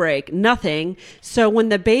 no break, nothing. So when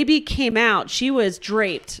the baby came out, she was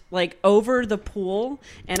draped like over the pool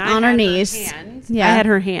and I On her had knees. hands. Yeah. I had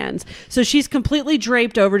her hands. So she's completely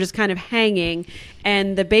draped over, just kind of hanging.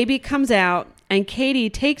 And the baby comes out and Katie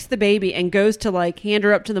takes the baby and goes to like hand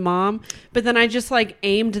her up to the mom. But then I just like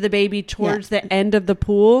aimed the baby towards the end of the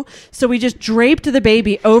pool. So we just draped the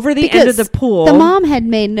baby over the end of the pool. The mom had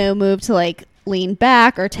made no move to like lean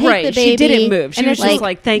back or take Right, the she baby. didn't move. She And was it's just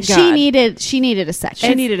like, thank she God. needed a section.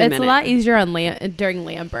 She needed a It's minute. a lot easier on during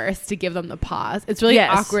lamb births to give them the pause. It's really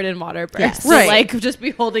Yes. awkward in water births. Yes. To, Right. like just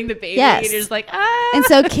be holding the baby Yes. and you're just like, ah. And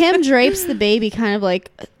so Kim drapes the baby kind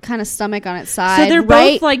of stomach on its side. So they're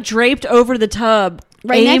right, both like draped over the tub,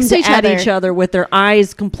 Right aimed next to each at other. each other with their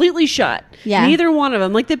eyes completely shut. Yeah. Neither one of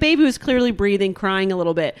them. Like the baby was clearly breathing, crying a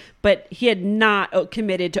little bit, but he had not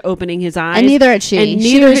committed to opening his eyes. and neither had she. And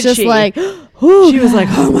She neither was had just she. like, She was like,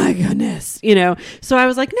 oh my goodness, So I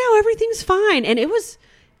was like, no, everything's fine. And it was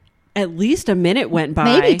at least a minute went by.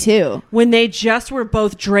 maybe two. When they just were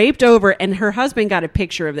both draped over, and her husband got a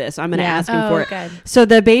picture of this. I'm going to Yeah. ask him Oh, for it. good. So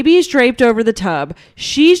the baby's draped over the tub.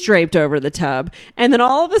 She's draped over the tub. And then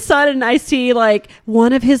all of a sudden, I see like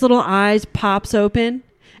one of his little eyes pops open.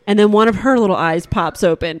 And then one of her little eyes pops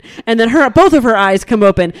open. And then both of her eyes come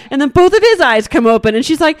open. And then both of his eyes come open. And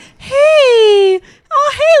she's like, hey,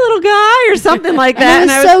 little guy, or something like that. And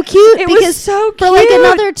it was I so cute It because was so cute. for like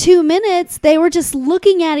another 2 minutes, they were just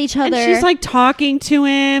looking at each other. And she's like talking to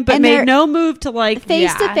him, but And made they're- no move to like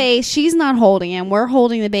face to Yeah. face. She's not holding him. We're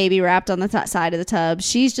holding the baby wrapped on the side of the tub.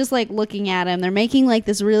 She's just like looking at him. They're making like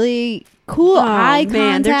this really cool eye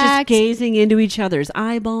man, they're just contact. gazing into each other's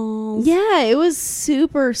eyeballs. Yeah, it was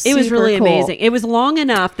super. It was really cool. amazing. It was long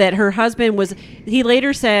enough that her husband he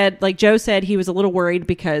later said, like Joe said, he was a little worried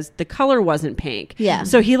because the color wasn't pink. Yeah.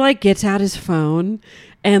 So he like gets out his phone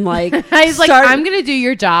and like He's like, I'm gonna do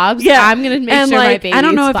your jobs. Yeah. I'm gonna make and sure like, my baby's I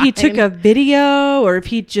don't know if he fine. took a video or if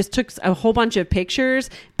he just took a whole bunch of pictures,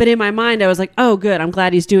 but in my mind I was like, oh good, I'm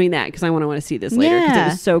glad he's doing that because I want to see this later because Yeah. it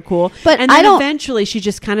was so cool. But and I then don't- eventually she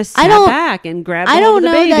just kind of I sat don't- back and grabbed I hold don't of the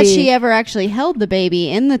know baby. that she ever actually held the baby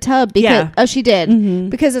in the tub because Yeah. oh she did Mhm.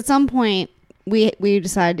 because at some point we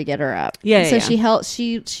decided to get her up. Yeah, So yeah. she held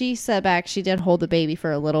she sat back. She did hold the baby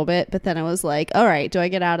for a little bit, but then it was like, all right, do I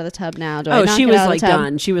get out of the tub now? Do I Oh, not she get was out of like the tub?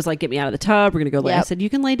 done. She was like, get me out of the tub. We're going to go lay. I Yep. said,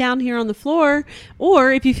 you can lay down here on the floor.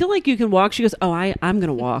 Or if you feel like you can walk, she goes, oh, I'm going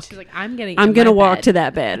to walk. She's like, I'm I'm going to walk to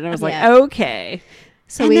that bed. And I was Yeah. like, okay.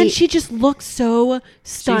 So And then she just looked so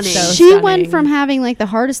stunning. so she stunning. went from having like the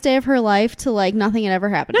hardest day of her life to like nothing had ever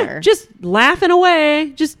happened to her. just laughing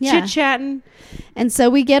away, just Yeah. chit-chatting. And so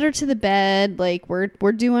we get her to the bed. Like we're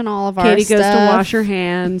doing all of our Katie goes to stuff. wash her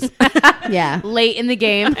hands. Yeah. late in the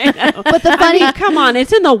game. But the funny Come on,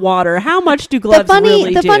 it's in the water. How much do gloves the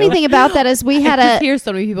really do? funny thing about that is we had I just a hear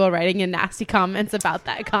so many people writing in nasty comments about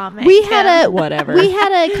that comment. we had a Whatever. We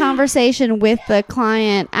had a conversation with the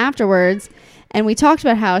client afterwards, and we talked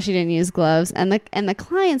about how she didn't use gloves, and the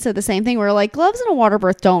client said the same thing. We were like, gloves in a water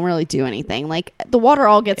birth don't really do anything. Like the water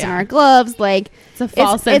all gets in Yeah. our gloves. Like It's a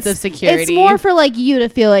false sense of security. It's more for like you to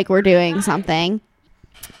feel like we're doing something.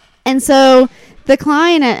 And so the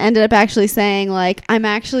client ended up actually saying like, I'm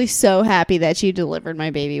actually so happy that you delivered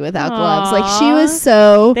my baby without gloves. Like she was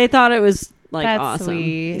so They thought it was like That's awesome.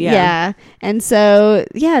 sweet. yeah. And so,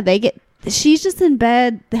 yeah, she's just in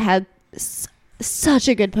bed, had such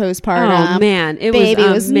a good postpartum. Oh man, it Baby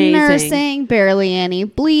was was amazing. nursing, barely any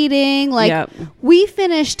bleeding. Like, Yep. we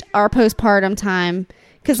finished our postpartum time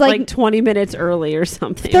because, like 20 minutes early or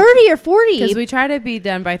something. 30 or 40. because we try to be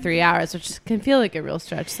done by 3 hours, which can feel like a real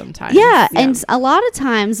stretch sometimes. Yeah, Yeah. and a lot of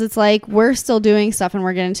times it's like we're still doing stuff and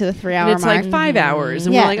we're getting to the 3 hour And it's mark. like 5 hours,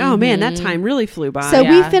 and Yeah. we're like, oh man, that time really flew by. So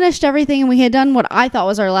we Yeah. finished everything and we had done what I thought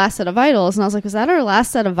was our last set of vitals. And I was like, was that our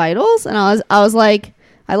last set of vitals? And I was like,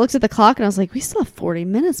 I looked at the clock and I was like, we still have 40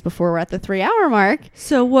 minutes before we're at the 3 hour mark.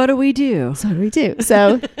 So what do we do? So what do we do?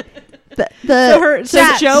 So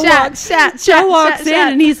So Joe walks in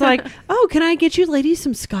chat. and he's like, "Oh, can I get you ladies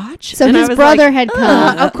some scotch?" So and I his was brother like, had "Ugh."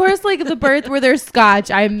 come. Of course, like the birth where there's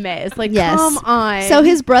scotch, I miss. Like, Yes. come on. So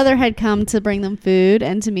his brother had come to bring them food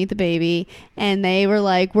and to meet the baby, and they were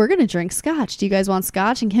like, "We're gonna drink scotch. Do you guys want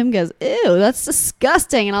scotch?" And Kim goes, "Ew, that's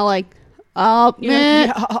disgusting." And I'm like, "Oh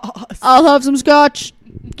man, I'll have some scotch.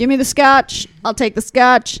 Give me the scotch. I'll take the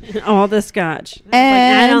scotch." all the scotch. I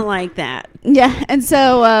And don't like that. yeah, and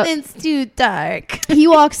so it's too dark. he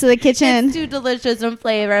walks to the kitchen. It's too delicious and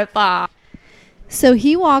flavorful. So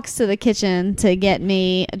he walks to the kitchen to get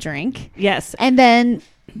me a drink, Yes. and then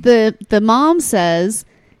the mom says,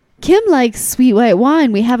 "Kim likes sweet white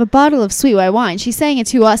wine. We have a bottle of sweet white wine." She's saying it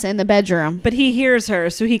to us in the bedroom. But he hears her,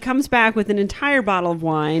 so he comes back with an entire bottle of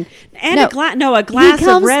wine and No. a glass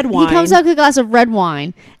of red wine. He comes out with a glass of red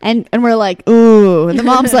wine, and we're like, "Ooh!" And the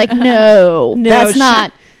mom's like, "No, No, that's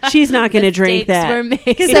not." She's not going to drink Mistakes were that made.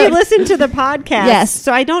 because So- they listened to the podcast. Yes.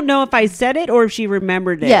 So I don't know if I said it or if she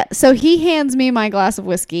remembered it. Yeah. So he hands me my glass of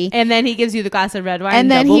whiskey. And then he gives you the glass of red wine. And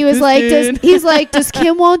then double he was like, fisted. "Does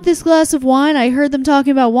Kim want this glass of wine? I heard them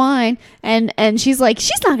talking about wine." And she's like,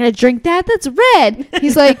 "She's not gonna drink that. That's red."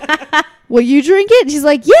 He's like, "Will you drink it?" And she's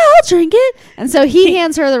like, "Yeah, I'll drink it." And so he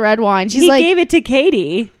hands her the red wine. She's he like, gave it to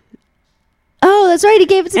Katie, "Oh, that's right. He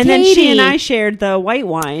gave it to and Katie." then she and I shared the white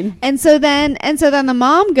wine. And so then the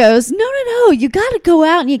mom goes, "No, you got to go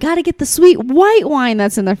out and you got to get the sweet white wine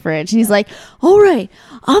that's in the fridge." And he's like, "All right,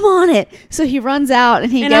 I'm on it." So he runs out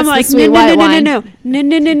and he And gets I'm like, the sweet white wine. no,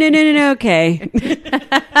 okay.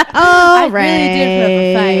 All I really did put up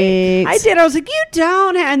a fight. I did. I was like, you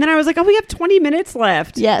don't. And then I was like, oh, we have 20 minutes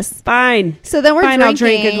left. Yes. Fine. So then we're Fine, drinking. I'll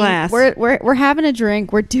drink a glass. We're having a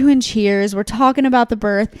drink. We're doing cheers. We're talking about the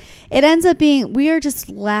birth. It ends up being we are just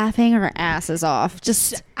laughing our asses off.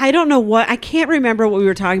 Just I don't know what. I can't remember what we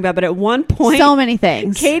were talking about, but at one point, so many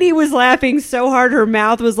things. Katie was laughing so hard her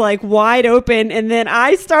mouth was like wide open, and then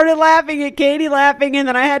I started laughing at Katie laughing, and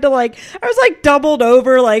then I had to I was like doubled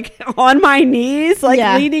over, like on my knees, like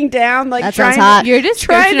Yeah. leaning down, like That trying sounds hot. Your trying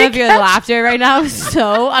description to of your catch- laughter right now is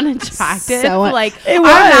so unattractive. So like it our was.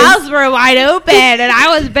 mouths were wide open and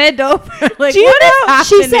I was bent over. Like, Do you what is know-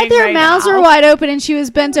 She said happening their right mouths now? were wide open and she was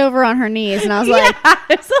bent over on her knees. is. And I was like,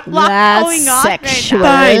 There's a lot that's going on sexual.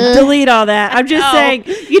 right Fine, delete all that. I'm just No, saying,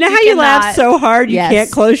 you know how you laugh cannot. so hard you Yes.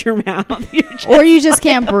 can't close your mouth. You're just, or you just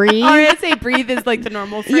can't breathe. now. Or I say breathe is like the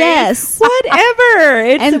normal phrase. Yes. whatever.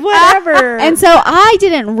 It's And- whatever. And so I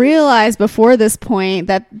didn't realize before this point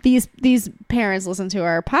that these parents listen to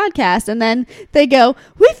our podcast, and then they go,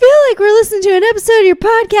 "We feel like we're listening to an episode of your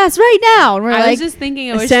podcast right now," and we're I like, was just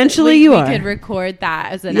thinking, I wish Essentially, we you are. could record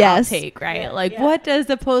that as an Yes. outtake, right? Like, what does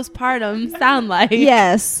the postpartum sound like?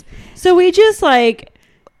 "Yes, So we just like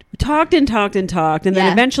talked and talked and talked, and then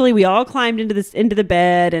Yeah. eventually we all climbed into the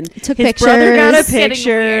bed, and Took his brother got a pictures. It's getting picture.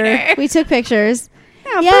 weirder. we took pictures."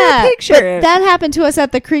 Yeah, for Yeah, a picture. but that happened to us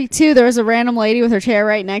at the creek too. There was a random lady with her chair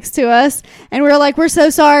right next to us, and we were like, "We're so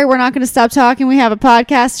sorry. We're not going to stop talking. We have a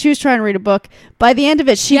podcast." She was trying to read a book. By the end of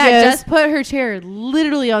it, she goes, just put her chair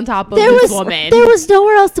literally on top of "There this was woman. there was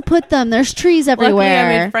nowhere else to put them. There's trees Luckily, everywhere."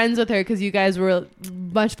 I made friends with her because you guys were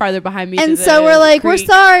much farther behind me. And to so the we're like, "We're creek.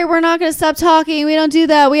 sorry. We're not going to stop talking. We don't do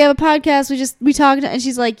that. We have a podcast. We talk." And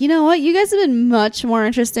she's like, "You know what? You guys have been much more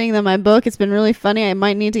interesting than my book. It's been really funny. I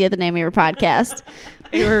might need to get the name of your podcast."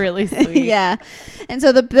 You were really sweet. Yeah. And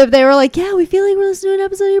so they were like, "Yeah, we feel like we're listening to an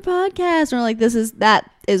episode of your podcast." And we're like, that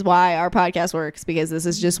is why our podcast works, because this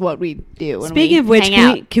is just what we do. When Speaking we of which,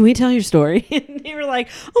 hang out. can we tell your story? And they were like,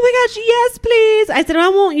 "Oh my gosh, yes, please." I said, "I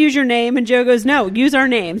won't use your name," and Joe goes, "No, use our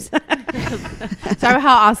names." Sorry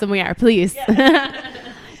how awesome we are. Please.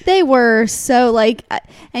 They were so like,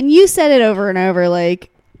 and you said it over and over, like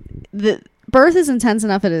the birth is intense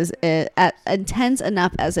enough intense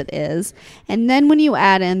enough as it is, and then when you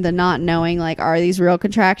add in the not knowing, like, are these real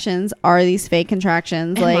contractions, are these fake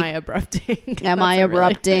contractions, Am like, I abrupting? am I That's a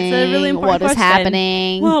really- abrupting, that's a really important what is question.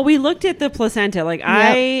 happening? Well, we looked at the placenta. Like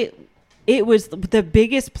it was the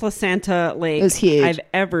biggest placenta lake It was huge. I've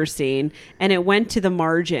ever seen, and it went to the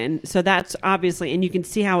margin. So that's obviously, and you can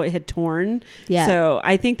see how it had torn. Yeah. So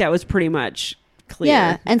I think that was pretty much clear.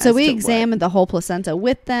 Yeah, and so as we to examined the whole placenta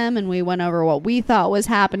with them, and we went over what we thought was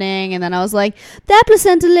happening. And then I was like, "That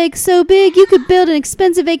placenta lake's so big, you could build an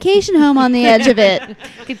expensive vacation home on the edge of it."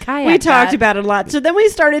 Good kayak we talked that. about it a lot. So then we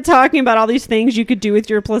started talking about all these things you could do with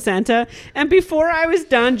your placenta. And before I was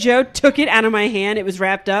done, Joe took it out of my hand. It was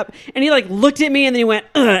wrapped up. And he like looked at me and then he went,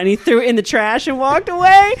 "Ugh," and he threw it in the trash and walked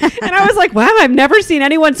away. And I was like, wow, I've never seen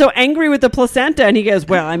anyone so angry with the placenta. And he goes,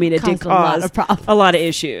 well, I mean, it did Caused a lot cause of problems. a lot of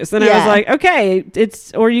issues. And I Yeah. was like, okay,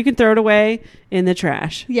 or you can throw it away in the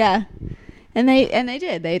trash. Yeah, and they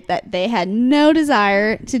did. They had no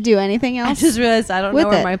desire to do anything I else. just realized I don't with know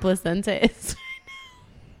where it. my placenta is.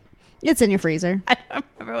 It's in your freezer. I don't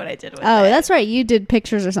remember what I did with Oh, it. that's right. You did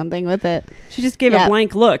pictures or something with it. She just gave Yeah. a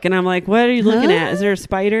blank look. And I'm like, what are you looking Huh? at? Is there a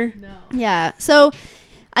spider? No. Yeah. So,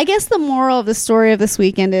 I guess the moral of the story of this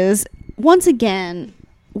weekend is, once again,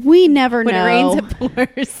 we never When know. it rains, it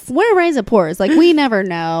pours. When it rains, it pours. Like, we never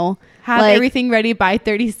know. Have Like- everything ready by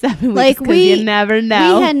 37 weeks. Like, 'cause you never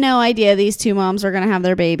know. We had no idea these two moms were going to have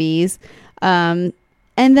their babies. And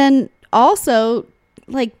then also,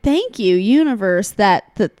 like, thank you, universe, that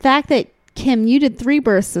the fact that, Kim, you did 3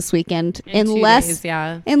 births this weekend in 2 less days,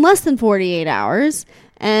 yeah. than 48 hours.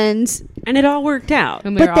 And And it all worked out.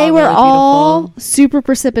 And but they all were really all beautiful. super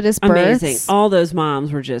precipitous births. Amazing. All those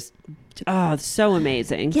moms were just, so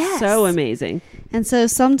amazing. Yes. So amazing. And so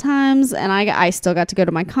sometimes, and I still got to go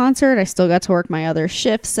to my concert. I still got to work my other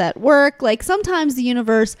shifts at work. Like, sometimes the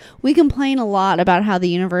universe, we complain a lot about how the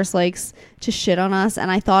universe likes to shit on us.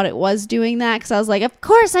 And I thought it was doing that because I was like, of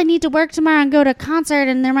course I need to work tomorrow and go to a concert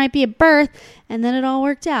and there might be a birth. And then it all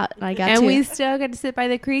worked out. And I got And to. we still got to sit by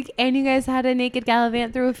the creek, and you guys had a naked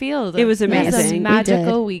gallivant through a field. It was It was amazing. a We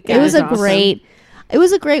magical did. weekend. It was a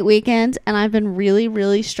awesome. great weekend, and I've been really,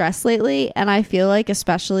 really stressed lately. And I feel like,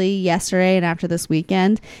 especially yesterday and after this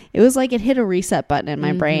weekend, it was like it hit a reset button in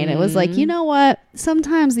my brain. It was like, you know what?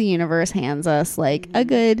 Sometimes the universe hands us like a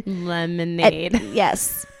good lemonade.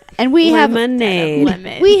 yes, and we have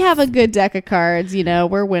Lemon. we have a good deck of cards. You know,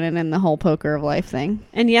 we're winning in the whole poker of life thing.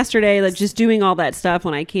 And yesterday, like just doing all that stuff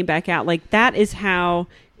when I came back out, like that is how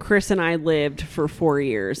Chris and I lived for 4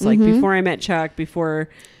 years. Like before I met Chuck, before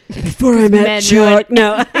I met Men Chuck.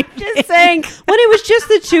 No, I'm just saying when it was just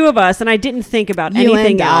the two of us and I didn't think about You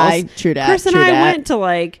anything and I, else. true dat, Chris and true I dat. went to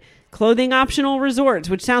like clothing optional resorts,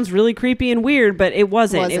 which sounds really creepy and weird, but it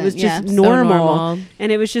wasn't. It was Wasn't, just yeah. So normal. normal.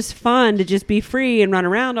 And it was just fun to just be free and run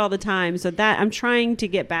around all the time. So that I'm trying to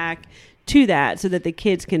get back to that so that the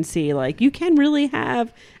kids can see like you can really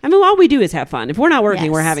have, I mean, all we do is have fun. If we're not working,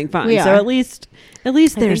 Yes, we're having fun. we So are. at least I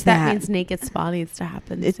there's think that that. means naked spa needs to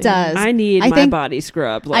happen. It soon. does. I need I my think- body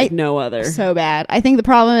scrubbed like no other. So bad. I think the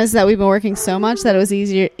problem is that we've been working so much that it was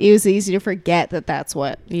easy to forget that that's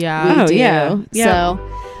what Yeah. we Oh, do. yeah. Yeah. So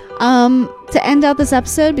To end out this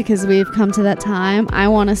episode, because we've come to that time,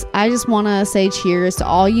 I just want to say cheers to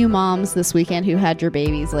all you moms this weekend who had your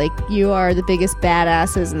babies. Like, you are the biggest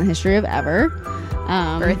badasses in the history of ever.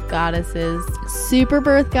 Birth goddesses. Super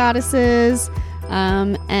birth goddesses.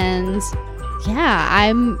 And yeah,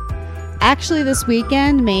 I'm actually, this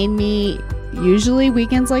weekend made me, usually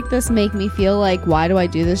weekends like this make me feel like, why do I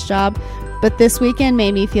do this job? But this weekend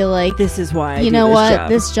made me feel like, This is why I you do know this what? job.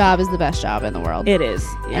 This job is the best job in the world. It is.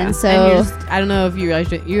 Yeah. And so, And you're just, I don't know if you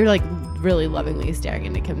realize you're like really lovingly staring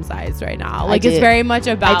into Kim's eyes right now. Like, do. it's very much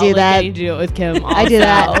about do like, that. getting to do it with Kim. Also. I do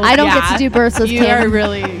that. I don't get to do births with You Kim. are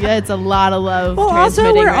really, it's a lot of love. well, also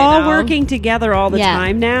transmitting we're right all now. working together all the Yeah.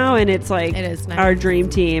 time now, and it's like It is nice. our dream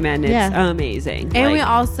team, and it's Yeah. amazing. And Like, we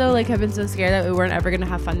also like have been so scared that we weren't ever gonna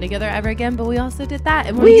have fun together ever again, but we also did that,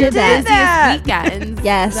 and We we did did that. weekends.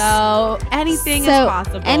 Yes. So anything is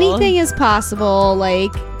possible. Anything is possible.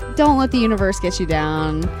 Like, don't let the universe get you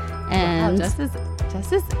down. Wow, And Jess is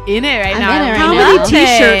in it right I'm now. in it right how now. many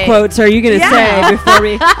T-shirt quotes are you going to Yeah. say before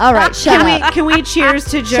we? all right, shut up. Can we cheers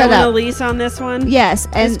to Joe Shut and up. Elise on this one? Yes,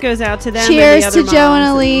 This and goes out to them. cheers and the to other Joe and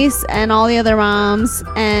moms Elise and all the other moms.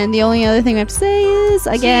 And the only other thing we have to say is,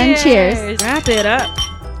 again, cheers. Wrap it up.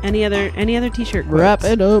 Any other T-shirt quotes? Wrap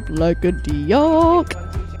it up like a Diok.